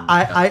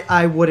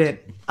I wouldn't.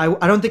 I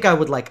don't think I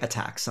would like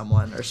attack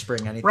someone or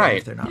spring anything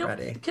if they're not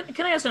ready.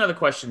 Can I ask another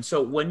question?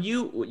 So when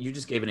you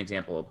just gave an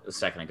example a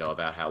second ago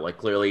about how like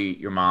clearly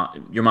your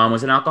mom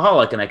was an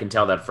alcoholic, and I can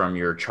tell that from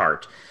your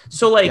chart.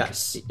 So like,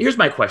 Here's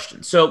my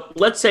question. So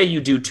let's say you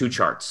do two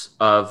charts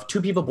of two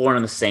people born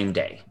on the same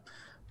day.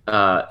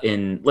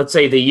 In let's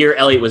say the year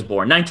Elliot was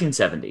born,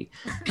 1970,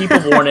 people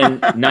born in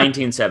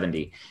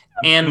 1970,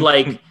 and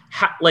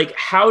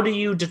how do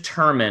you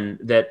determine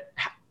that?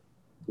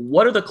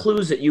 What are the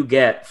clues that you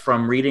get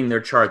from reading their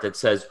chart that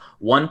says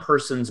one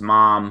person's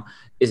mom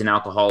is an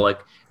alcoholic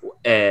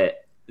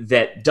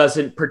that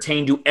doesn't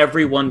pertain to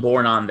everyone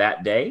born on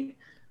that day?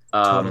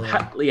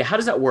 Totally. How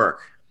does that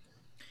work?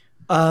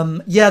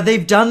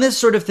 They've done this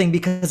sort of thing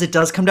because it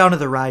does come down to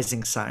the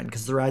rising sign,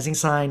 because the rising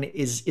sign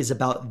is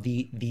about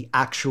the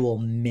actual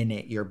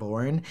minute you're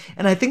born.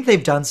 And I think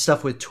they've done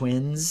stuff with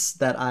twins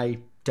that I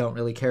don't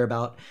really care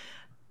about.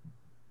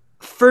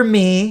 For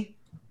me,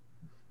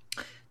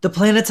 the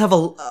planets have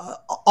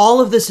all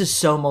of this is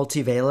so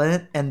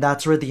multivalent, and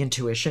that's where the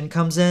intuition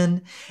comes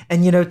in.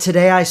 And,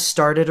 today I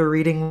started a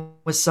reading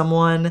with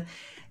someone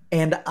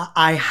and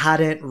I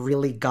hadn't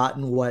really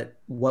gotten what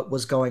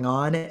was going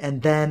on.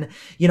 And then,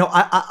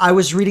 I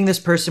was reading this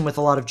person with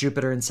a lot of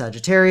Jupiter and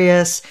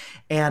Sagittarius,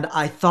 and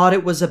I thought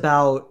it was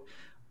about,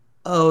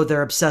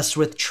 they're obsessed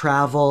with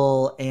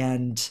travel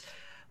and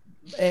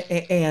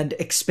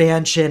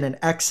expansion and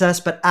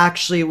excess, but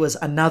actually it was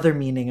another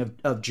meaning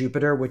of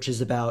Jupiter, which is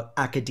about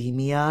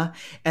academia.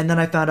 And then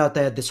I found out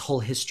they had this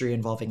whole history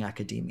involving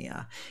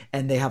academia,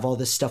 and they have all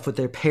this stuff with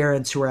their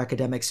parents who are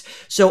academics.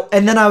 So,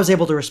 and then I was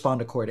able to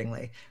respond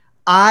accordingly.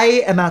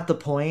 I am at the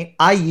point,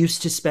 I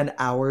used to spend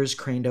hours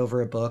craned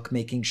over a book,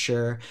 making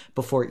sure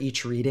before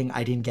each reading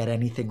I didn't get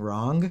anything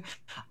wrong.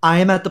 I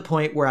am at the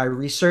point where I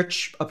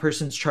research a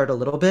person's chart a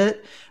little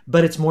bit,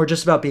 but it's more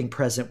just about being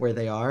present where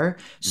they are.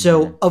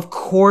 So, of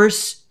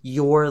course,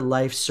 your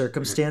life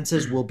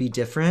circumstances will be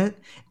different.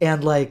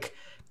 And like,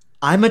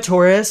 I'm a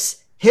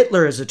Taurus,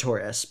 Hitler is a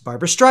Taurus,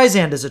 Barbara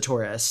Streisand is a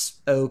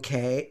Taurus.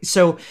 Okay.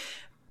 So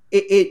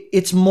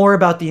it's more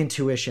about the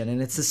intuition,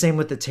 and it's the same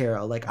with the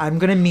tarot. Like, I'm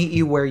going to meet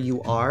you where you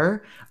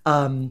are.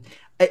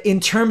 In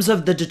terms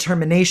of the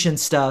determination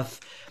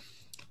stuff,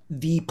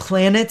 the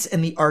planets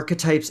and the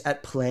archetypes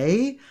at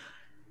play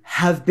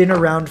have been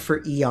around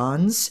for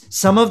eons.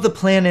 Some of the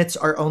planets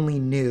are only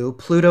new.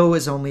 Pluto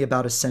is only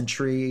about a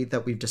century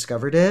that we've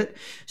discovered it.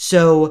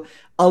 So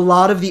a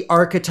lot of the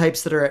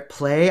archetypes that are at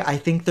play, I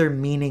think their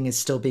meaning is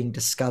still being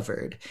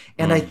discovered.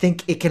 And I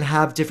think it can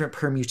have different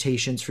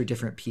permutations for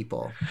different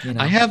people.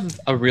 I have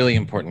a really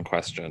important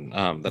question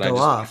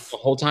the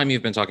whole time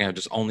you've been talking, I've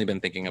just only been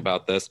thinking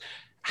about this.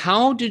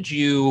 How did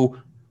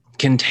you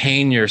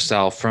contain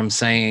yourself from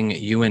saying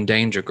 "you in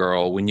danger,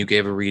 girl" when you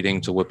gave a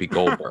reading to Whoopi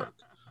Goldberg?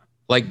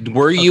 Like,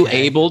 were you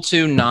able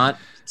to not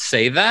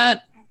say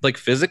that? Like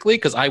physically,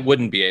 because I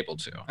wouldn't be able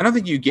to. I don't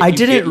think you get. I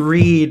didn't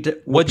read.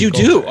 What'd you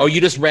do? Oh,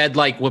 you just read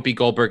like Whoopi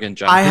Goldberg in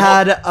general. I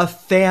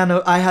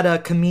had a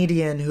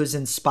comedian who's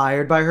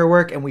inspired by her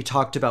work, and we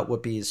talked about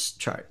Whoopi's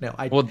chart.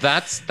 Well,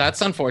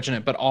 that's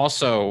unfortunate, but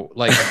also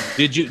like,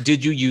 did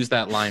you use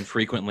that line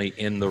frequently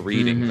in the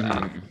reading?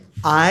 Then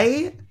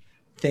I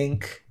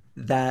think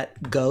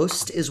that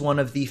Ghost is one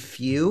of the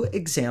few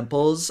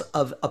examples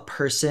of a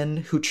person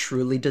who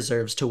truly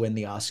deserves to win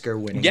the Oscar,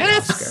 winning the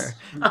Oscar.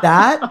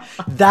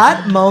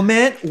 That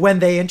moment when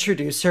they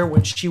introduce her,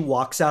 when she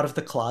walks out of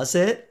the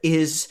closet,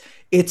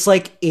 it's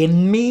like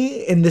in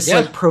me in this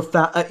like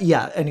profound.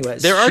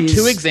 Anyways, there are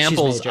two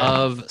examples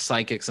of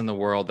psychics in the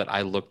world that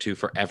I look to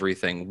for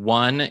everything.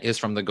 One is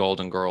from the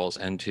Golden Girls,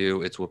 and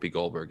two, it's Whoopi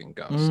Goldberg and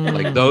Ghost.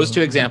 Like those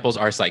two examples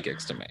are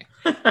psychics to me.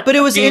 But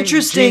it was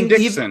interesting. Gene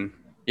Dixon.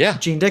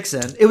 Gene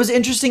Dixon. It was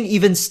interesting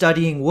even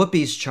studying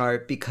Whoopi's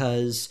chart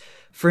because,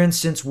 for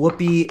instance,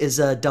 Whoopi is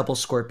a double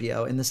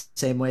Scorpio in the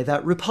same way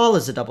that RuPaul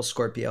is a double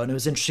Scorpio, and it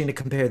was interesting to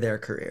compare their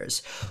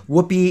careers.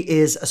 Whoopi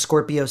is a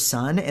Scorpio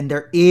sun, and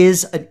there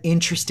is an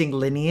interesting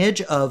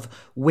lineage of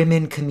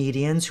women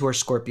comedians who are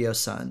Scorpio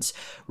suns.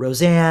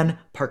 Roseanne,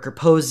 Parker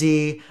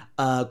Posey,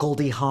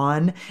 Goldie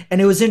Hawn,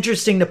 and it was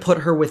interesting to put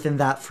her within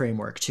that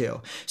framework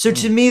too. So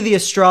to me, the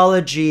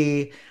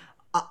astrology,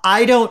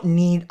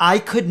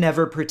 I could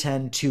never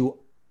pretend to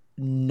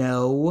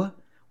know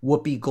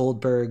Whoopi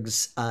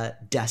Goldberg's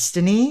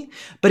destiny,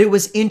 but it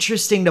was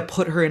interesting to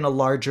put her in a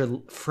larger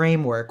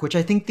framework, which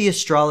I think the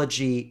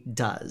astrology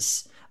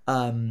does.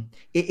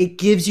 It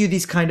gives you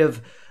these kind of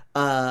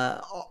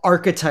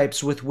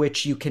archetypes with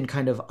which you can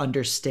kind of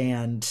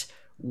understand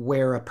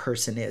where a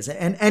person is.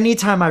 And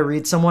anytime I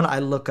read someone, I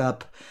look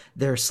up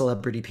their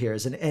celebrity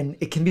peers, and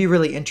it can be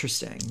really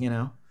interesting, you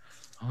know?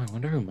 Oh, I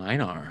wonder who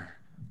mine are.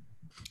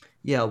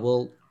 Yeah,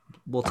 we'll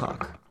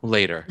talk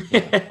later.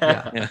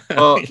 Yeah.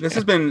 Well, this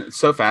has been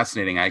so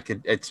fascinating.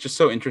 It's just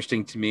so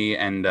interesting to me,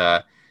 and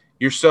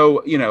you're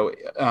so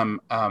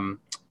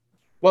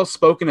well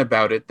spoken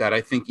about it that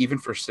I think even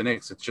for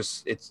cynics,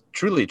 it's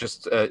truly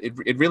just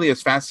it really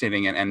is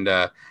fascinating, and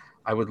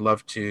I would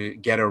love to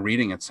get a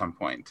reading at some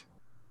point.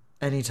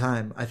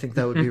 Anytime. I think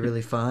that would be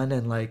really fun,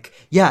 and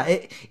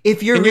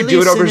if you're can really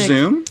you do it over cynic,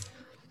 Zoom?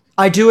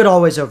 I do it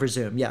always over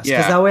Zoom, yes,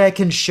 because Yeah. that way I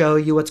can show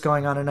you what's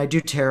going on, and I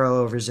do tarot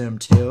over Zoom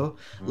too,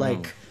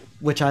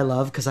 which I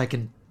love because I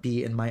can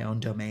be in my own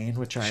domain,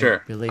 which I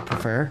really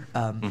prefer.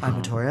 I'm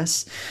a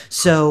Taurus,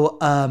 so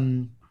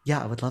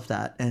I would love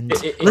that. And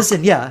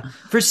listen,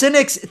 for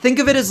cynics, think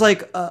of it as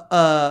like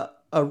a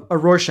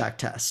Rorschach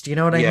test. You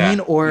know what I mean?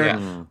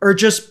 Or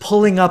just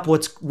pulling up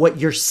what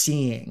you're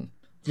seeing.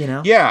 You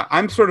know? Yeah,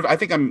 I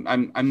think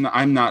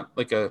I'm not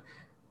like as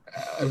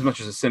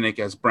much as a cynic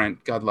as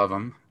Brent. God love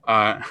him.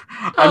 I'm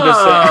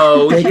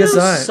just you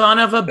son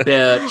of a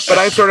bitch. But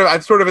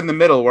I'm sort of in the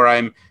middle where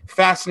I'm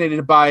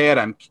fascinated by it.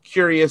 I'm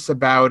curious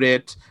about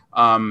it,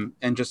 and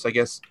just I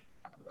guess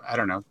I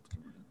don't know.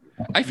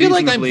 I feel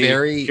like I'm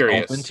very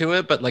curious. open to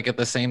it, but like at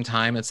the same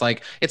time, it's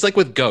like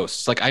with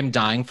ghosts. Like I'm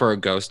dying for a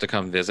ghost to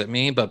come visit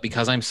me, but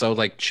because I'm so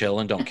like chill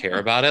and don't care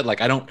about it,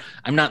 like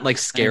I'm not like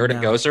scared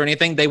of ghosts or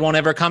anything. They won't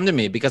ever come to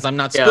me because I'm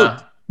not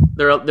spooked.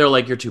 They're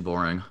like, you're too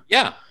boring.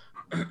 Yeah.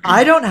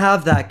 I don't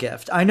have that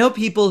gift. I know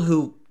people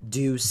who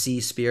do see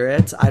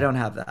spirits. I don't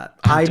have that.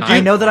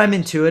 I know that I'm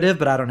intuitive,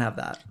 but I don't have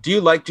that. Do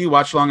you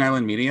watch Long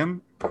Island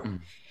Medium?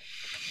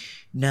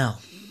 No.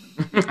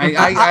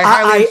 I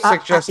highly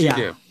suggest you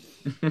do.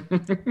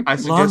 I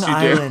suggest Long you do.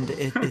 Island,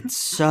 it's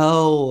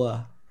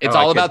so... It's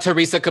all about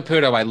Teresa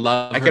Caputo.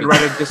 I could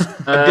write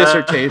a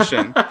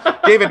dissertation.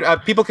 David,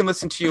 people can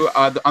listen to you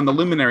on the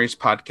Luminaries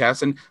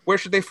podcast, and where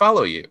should they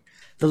follow you?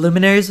 The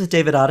Luminaries with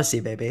David Odyssey,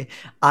 baby.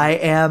 I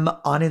am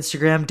on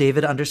Instagram,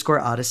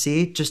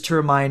 David_Odyssey. Just to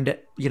remind,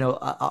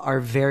 our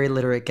very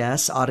literate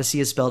guests,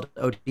 Odyssey is spelled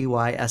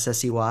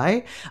Odyssey.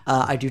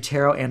 I do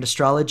tarot and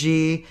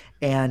astrology.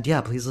 And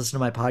please listen to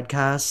my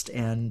podcast.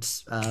 And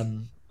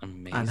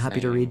I'm happy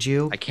to read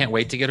you. I can't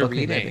wait to get a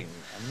reading.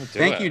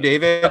 Thank you,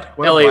 David.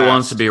 Elliot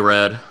wants to be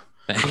read.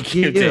 Thank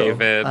you,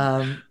 David.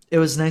 It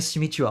was nice to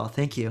meet you all.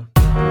 Thank you.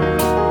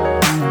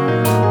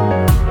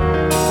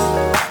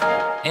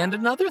 And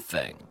another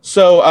thing.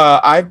 So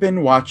I've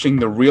been watching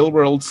The Real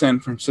World San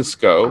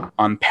Francisco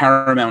on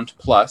Paramount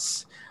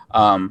Plus,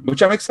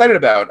 which I'm excited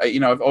about.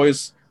 I've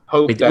always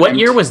hoped. What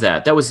year was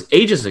that? That was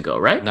ages ago,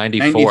 right?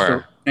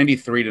 94.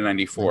 93 to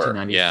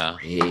 94. Yeah.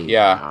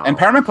 Wow. And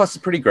Paramount Plus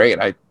is pretty great.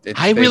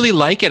 I really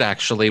like it,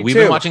 actually. We've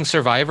been watching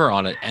Survivor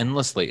on it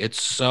endlessly. It's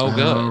so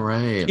good. Oh,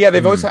 right. Yeah,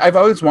 I've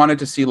always wanted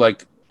to see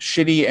like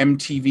shitty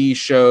MTV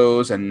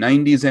shows and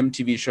 90s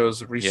MTV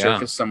shows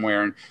resurface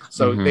somewhere, and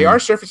so they are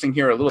surfacing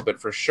here a little bit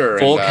for sure.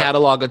 Full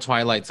catalog of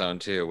Twilight Zone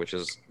too, which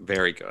is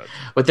very good.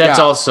 But that's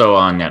also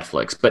on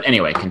Netflix. But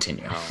anyway,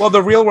 continue. Well,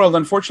 The Real World,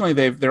 unfortunately,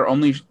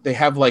 they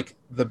have like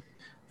the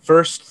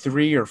first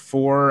 3 or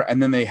 4,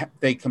 and then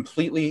they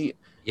completely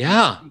they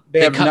have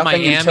cut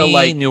nothing Miami, until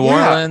like New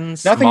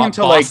Orleans, nothing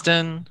until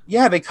Boston.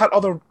 They cut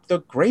all the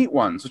great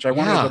ones, which I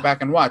wanted to go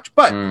back and watch,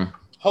 but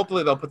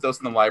hopefully they'll put those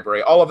in the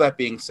library. All of that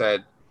being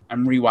said,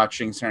 I'm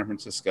rewatching San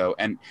Francisco,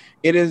 and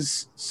it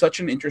is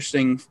such an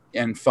interesting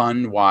and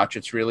fun watch.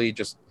 It's really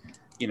just,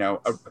 a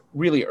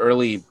really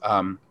early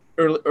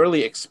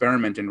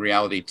experiment in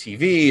reality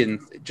TV,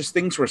 and just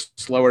things were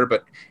slower,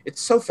 but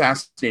it's so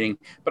fascinating.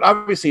 But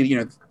obviously,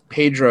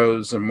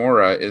 Pedro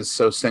Zamora is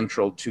so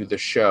central to the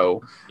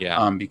show,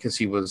 because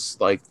he was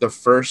like the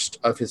first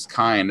of his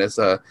kind as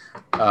a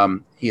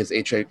he is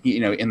HIV,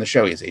 in the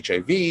show he has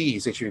HIV,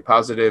 he's HIV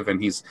positive,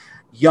 and he's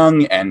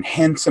young and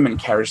handsome and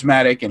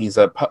charismatic, and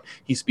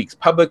he speaks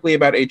publicly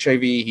about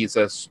HIV. He's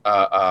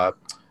a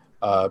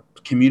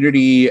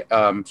community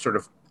sort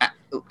of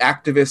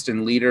activist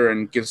and leader,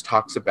 and gives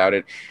talks about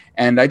it.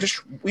 And I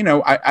just,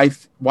 I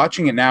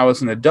watching it now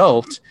as an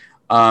adult,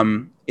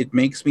 it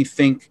makes me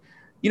think,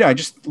 I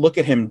just look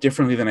at him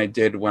differently than I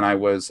did when I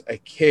was a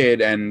kid.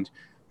 And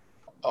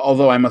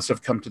although I must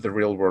have come to the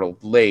real world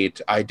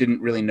late, I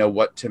didn't really know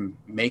what to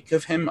make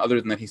of him, other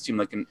than that he seemed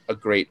like a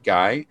great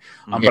guy.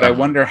 But I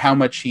wonder how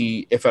much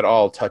he, if at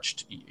all,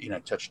 touched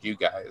you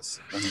guys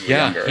when you were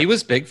younger. He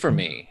was big for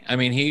me. I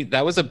mean,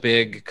 that was a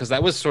big, because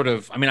that was sort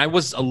of, I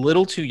was a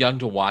little too young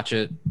to watch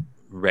it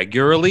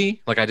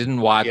regularly. Like I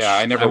didn't watch. Yeah,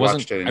 I never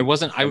watched it.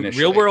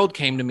 Real World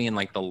came to me in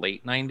like the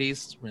late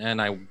 90s,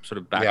 and I sort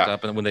of backed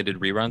up and when they did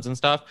reruns and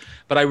stuff.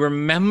 But I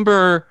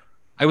remember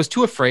I was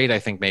too afraid, I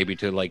think, maybe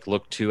to like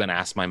look to and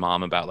ask my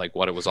mom about like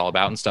what it was all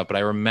about and stuff. But I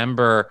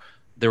remember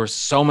there was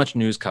so much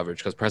news coverage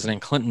because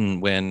President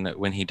Clinton, when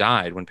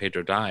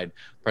Pedro died,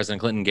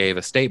 President Clinton gave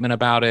a statement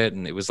about it,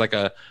 and it was like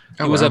it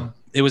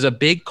was a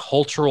big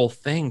cultural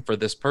thing for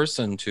this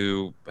person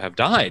to have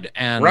died.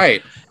 And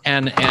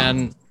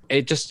and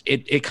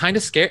it kind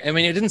of scared. I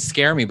mean, it didn't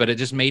scare me, but it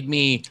just made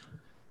me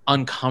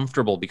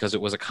uncomfortable because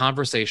it was a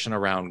conversation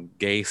around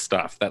gay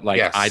stuff that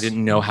I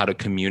didn't know how to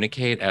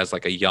communicate as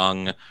like a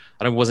young.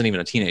 I wasn't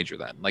even a teenager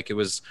then. Like it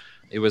was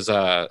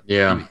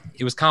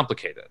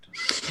complicated.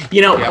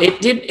 We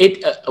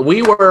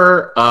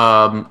were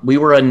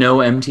a no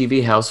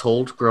MTV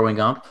household growing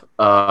up.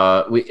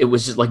 It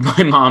was just like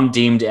my mom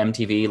deemed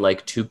MTV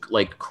like too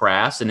like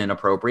crass and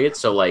inappropriate.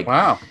 So like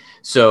wow.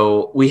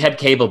 So we had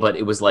cable, but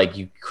it was like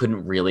you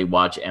couldn't really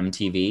watch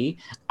MTV.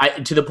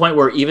 To the point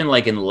where even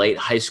like in late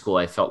high school,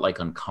 I felt like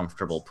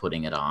uncomfortable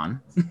putting it on.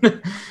 I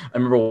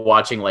remember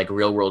watching like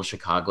Real World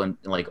Chicago and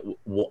like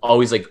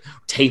always like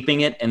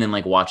taping it and then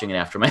like watching it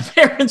after my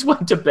parents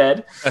went to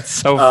bed. That's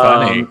so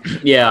funny.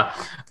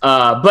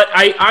 But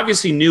I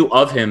obviously knew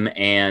of him,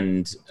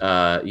 and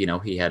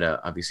he had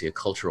obviously a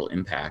cultural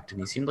impact,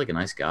 and he seemed like a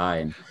nice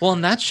guy.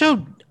 And that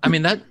show,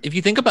 that if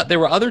you think about, there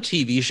were other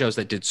TV shows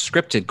that did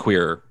scripted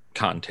queer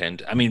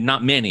content. I mean,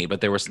 not many,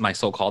 but there was My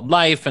So-Called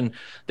Life, and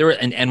there were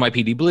an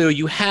NYPD Blue.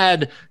 You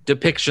had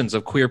depictions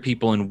of queer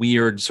people in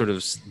weird sort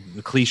of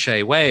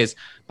cliche ways,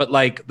 but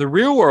like The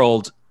Real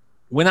World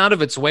went out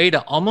of its way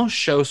to almost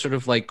show sort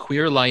of like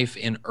queer life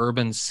in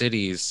urban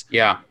cities.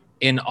 Yeah.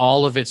 In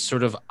all of its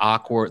sort of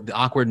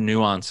awkward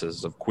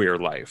nuances of queer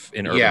life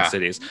in urban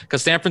cities.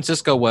 Because San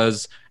Francisco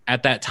was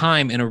at that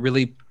time in a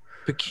really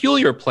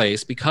peculiar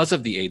place because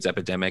of the AIDS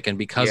epidemic and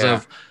because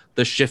of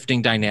the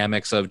shifting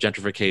dynamics of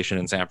gentrification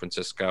in San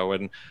Francisco,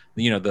 and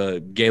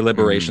the gay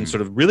liberation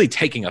sort of really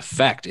taking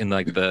effect in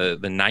like the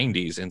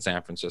 90s in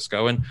San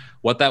Francisco, and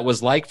what that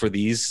was like for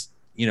these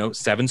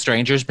 7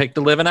 strangers picked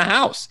to live in a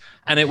house.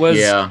 And it was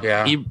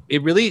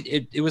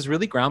it was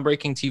really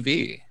groundbreaking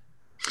TV.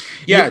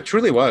 Yeah, it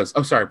truly was.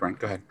 Oh, sorry, Brent,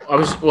 go ahead. I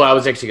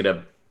was actually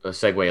going to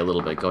segue a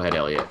little bit. Go ahead,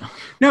 Elliot.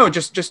 No,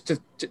 just to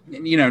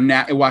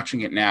now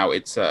watching it now,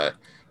 it's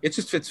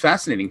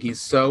fascinating.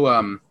 He's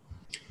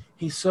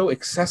so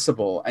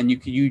accessible, and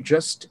it's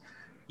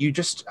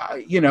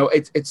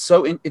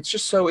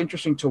just so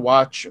interesting to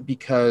watch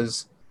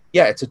because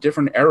it's a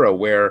different era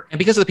and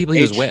because of the people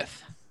he was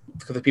with.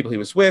 For the people he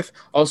was with,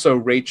 also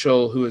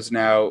Rachel, who is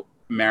now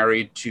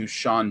married to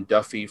Sean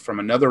Duffy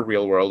from another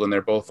Real World, and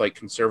they're both like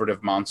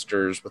conservative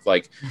monsters with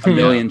like a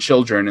million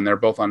children, and they're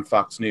both on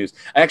Fox News.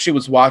 I actually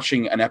was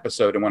watching an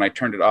episode, and when I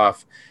turned it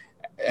off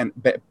and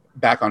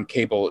back on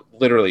cable,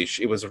 literally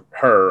it was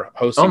her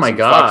hosting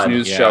Fox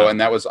News show, and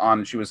that was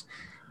on. She was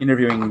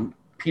interviewing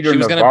Peter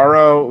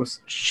Navarro.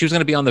 She was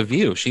going to be on The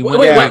View.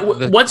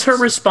 What's her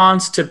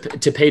response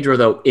to Pedro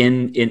though?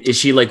 Is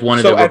she like one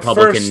of the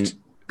Republican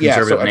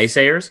conservative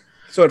naysayers?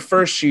 So at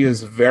first she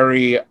is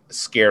very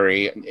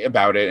scary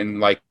about it, and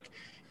like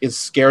is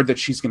scared that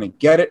she's going to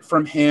get it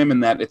from him,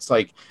 and that it's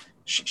like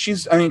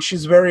she's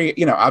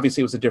very,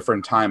 obviously it was a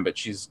different time, but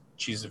she's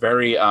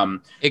very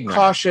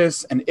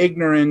cautious and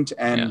ignorant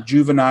and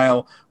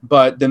juvenile.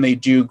 But then they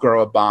do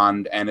grow a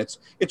bond, and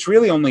it's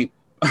really only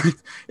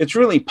it's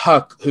really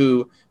Puck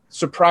who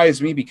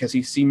surprised me because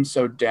he seems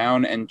so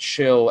down and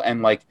chill,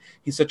 and like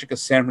he's such like a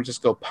San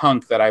Francisco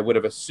punk that I would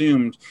have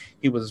assumed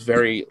he was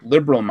very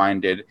liberal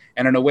minded,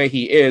 and in a way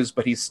he is,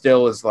 but he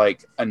still is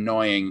like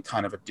annoying,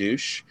 kind of a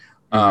douche.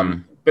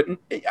 But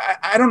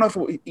I don't know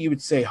if you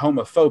would say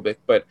homophobic,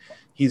 but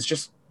he's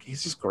just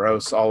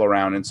gross all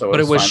around, and so.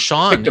 But it was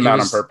Sean. Picked him out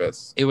on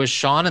purpose. It was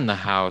Sean in the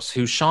house.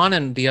 Sean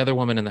and the other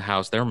woman in the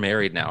house. They're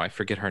married now. I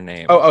forget her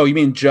name. Oh, you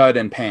mean Judd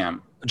and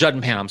Pam? Judd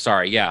and Pam,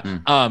 sorry,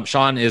 yeah.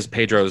 Sean is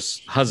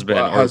Pedro's husband,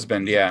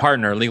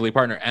 partner, legally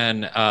partner,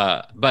 and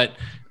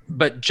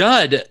but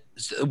Judd.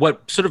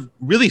 What sort of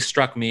really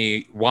struck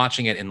me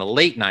watching it in the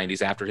late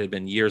 90s, after it had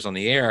been years on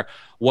the air,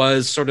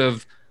 was sort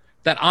of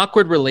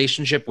awkward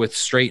relationship with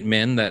straight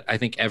men that I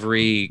think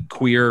every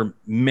queer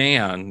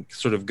man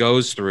sort of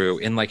goes through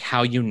in like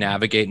how you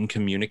navigate and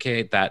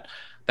communicate that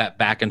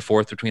back and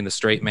forth between the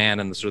straight man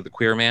and the sort of the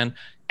queer man.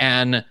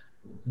 And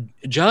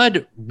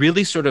Judd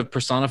really sort of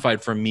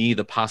personified for me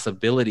the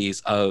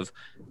possibilities of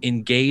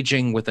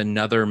engaging with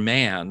another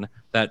man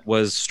that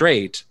was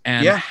straight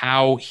and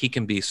how he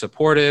can be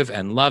supportive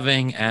and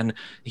loving. And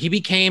he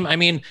became, I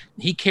mean,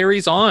 he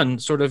carries on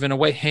sort of in a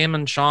way, him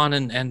and Sean,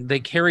 and they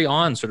carry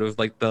on sort of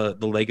like the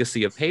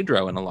legacy of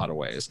Pedro in a lot of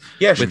ways.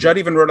 Yeah, Judd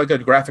even wrote like a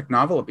graphic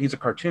novel. He's a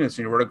cartoonist,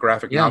 and he wrote a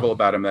graphic novel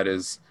about him that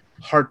is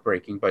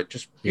heartbreaking, but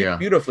just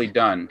beautifully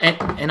done.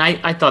 And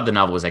I thought the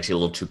novel was actually a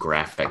little too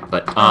graphic,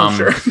 but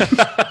sure.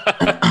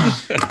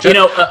 You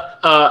know,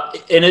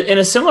 in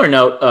a similar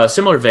note,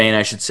 similar vein,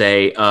 I should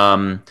say,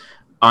 on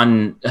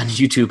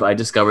YouTube, I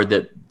discovered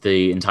that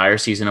the entire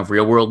season of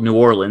Real World New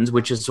Orleans,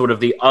 which is sort of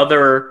the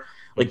other,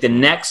 like the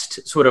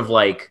next sort of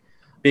like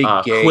big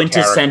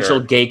quintessential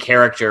gay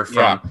character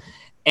from,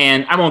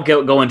 and I won't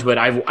go into it.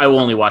 I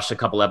only watched a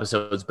couple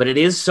episodes, but it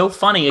is so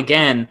funny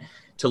again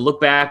to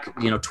look back,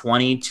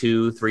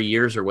 22-3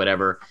 years or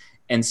whatever,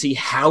 and see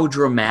how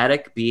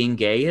dramatic being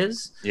gay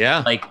is.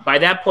 Yeah. Like by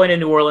that point in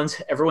New Orleans,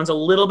 everyone's a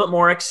little bit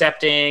more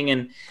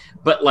accepting,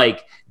 but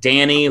like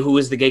Danny, who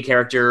is the gay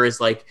character,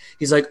 is like,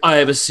 he's like, I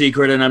have a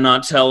secret and I'm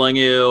not telling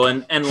you.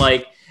 And it's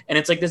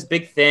like this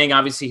big thing.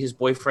 Obviously his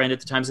boyfriend at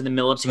the time's in the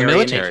military. And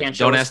they can't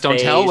show Don't Ask, Don't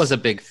Tell was a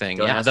big thing.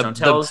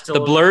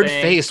 The blurred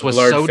face was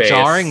so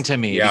jarring to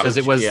me because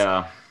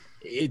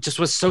it just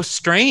was so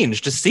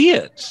strange to see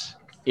it.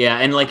 Yeah,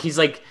 and like he's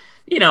like,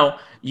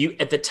 you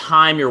at the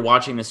time you're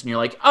watching this and you're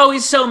like, oh,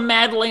 he's so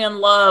madly in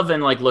love,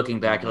 and like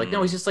looking back, you're like,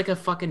 no, he's just like a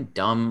fucking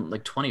dumb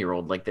like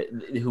 20-year-old like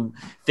who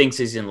thinks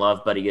he's in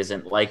love but he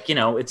isn't. Like,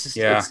 it's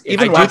just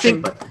even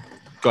watching.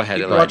 Go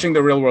ahead. Watching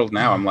The Real World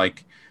now, I'm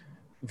like,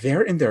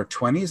 they're in their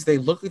 20s. They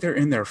look like they're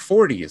in their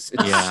 40s.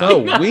 It's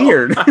so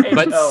weird.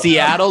 But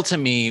Seattle to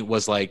me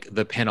was like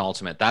the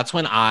penultimate. That's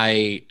when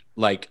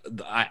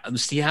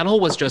Seattle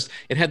was just.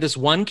 It had this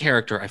one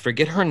character. I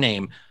forget her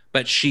name.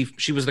 But she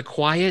was the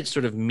quiet,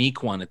 sort of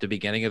meek one at the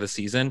beginning of the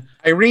season.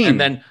 Irene. And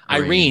then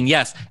Irene,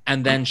 yes.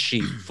 And then she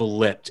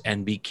flipped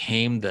and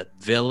became the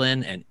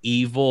villain and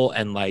evil.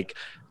 And like,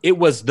 it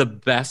was the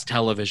best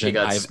television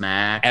I've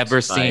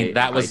ever seen.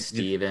 That was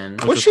Steven.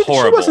 Was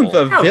horrible. She wasn't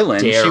the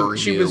villain.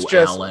 She was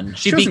just Alan.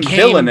 She became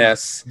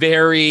villainous.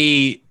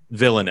 Very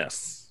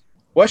villainous.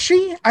 Was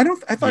she? I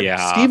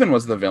thought Steven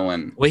was the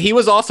villain. Well, he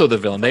was also the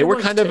villain. They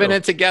were kind of in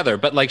it together,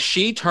 but like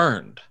she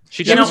turned.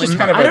 I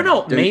don't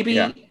know.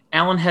 Maybe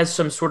Alan has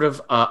some sort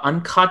of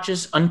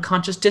unconscious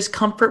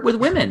discomfort with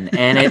women,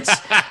 and it's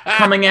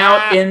coming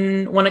out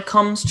when it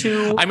comes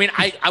to. I mean,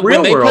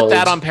 when they put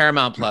that on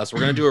Paramount Plus, we're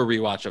gonna do a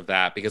rewatch of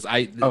that because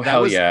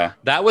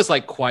that was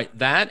like quite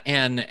that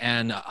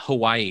and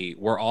Hawaii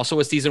were also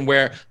a season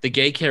where the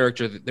gay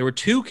character, there were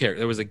two characters.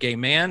 There was a gay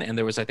man and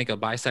there was, I think, a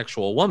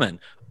bisexual woman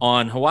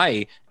on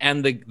Hawaii,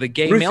 and the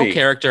gay Ruthie. male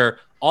character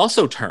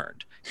also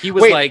turned. He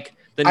was like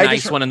the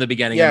nice one in the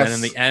beginning, and then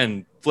in the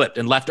end flipped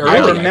and left early.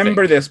 I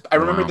remember this. I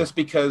remember this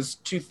because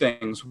two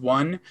things.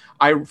 One,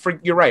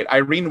 you're right.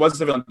 Irene was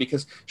the villain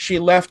because she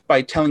left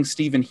by telling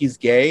Steven he's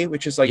gay,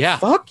 which is like,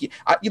 fuck you.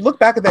 You look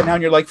back at that now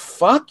and you're like,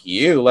 fuck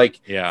you.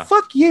 Like,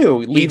 fuck you.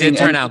 He did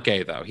turn out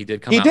gay, though. He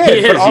did come out.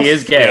 He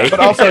is gay.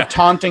 But also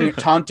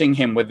taunting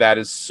him with that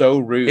is so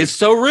rude. It's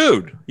so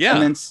rude. Yeah.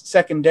 And then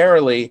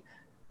secondarily,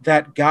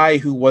 that guy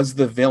who was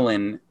the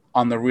villain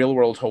on The Real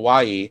World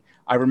Hawaii,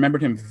 I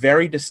remembered him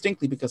very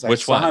distinctly because I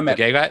saw him at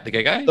the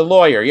gay guy, the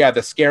lawyer,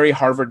 the scary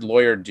Harvard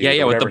lawyer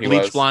dude, with the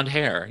bleached blonde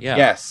hair,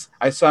 Yes,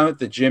 I saw him at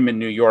the gym in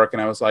New York,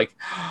 and I was like,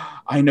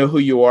 I know who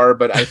you are,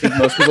 but I think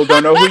most people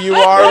don't know who you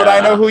are, but I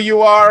know who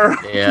you are.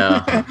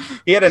 Yeah,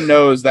 he had a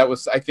nose that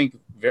was, I think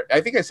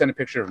I sent a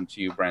picture of him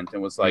to you, Brent,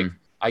 and was like,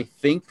 I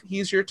think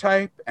he's your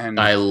type, and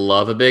I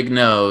love a big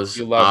nose.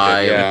 You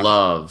loved it, I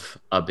love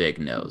a big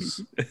nose.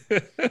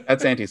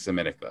 That's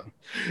anti-Semitic, though.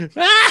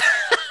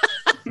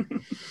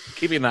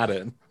 Keeping that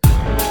in.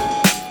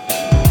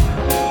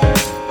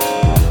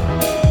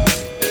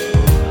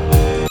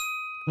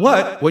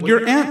 What would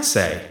your aunt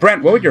say?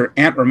 Brent, what would your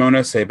Aunt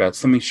Ramona say about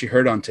something she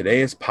heard on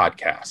today's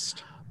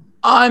podcast?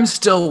 I'm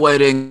still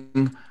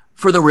waiting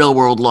for The Real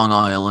World Long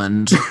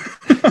Island.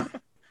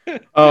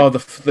 Oh,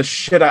 the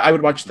shit! I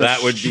would watch the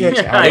shit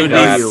out of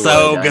that.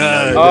 So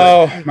good.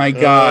 Oh my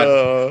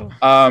god.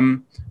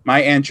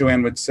 My Aunt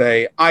Joanne would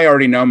say, "I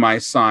already know my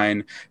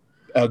sign.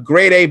 A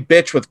grade A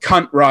bitch with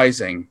cunt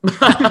rising."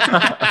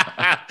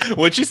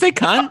 Would she say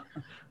cunt?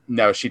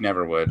 No, she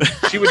never would.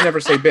 She would never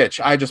say bitch.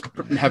 I just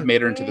have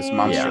made her into this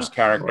monstrous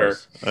character.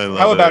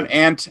 How about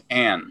Aunt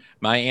Anne?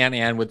 My Aunt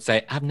Anne would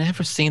say, I've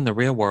never seen The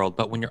Real World,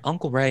 but when your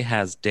Uncle Ray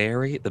has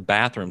dairy, the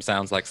bathroom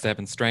sounds like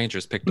 7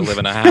 strangers picked to live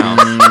in a house.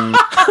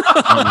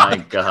 Oh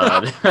my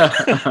God.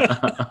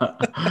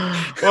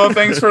 Well,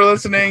 thanks for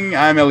listening.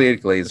 I'm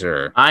Elliot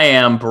Glazer. I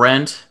am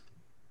Brent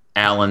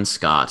Alan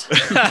Scott.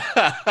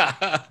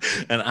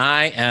 And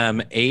I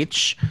am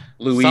H.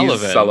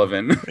 Louise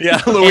Sullivan.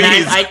 Yeah, Louise.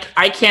 And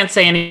I can't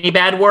say any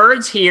bad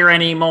words here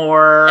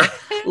anymore.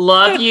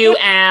 Love you,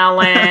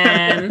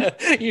 Alan.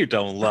 You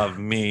don't love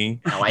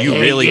me. No, you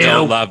really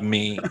don't love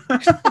me.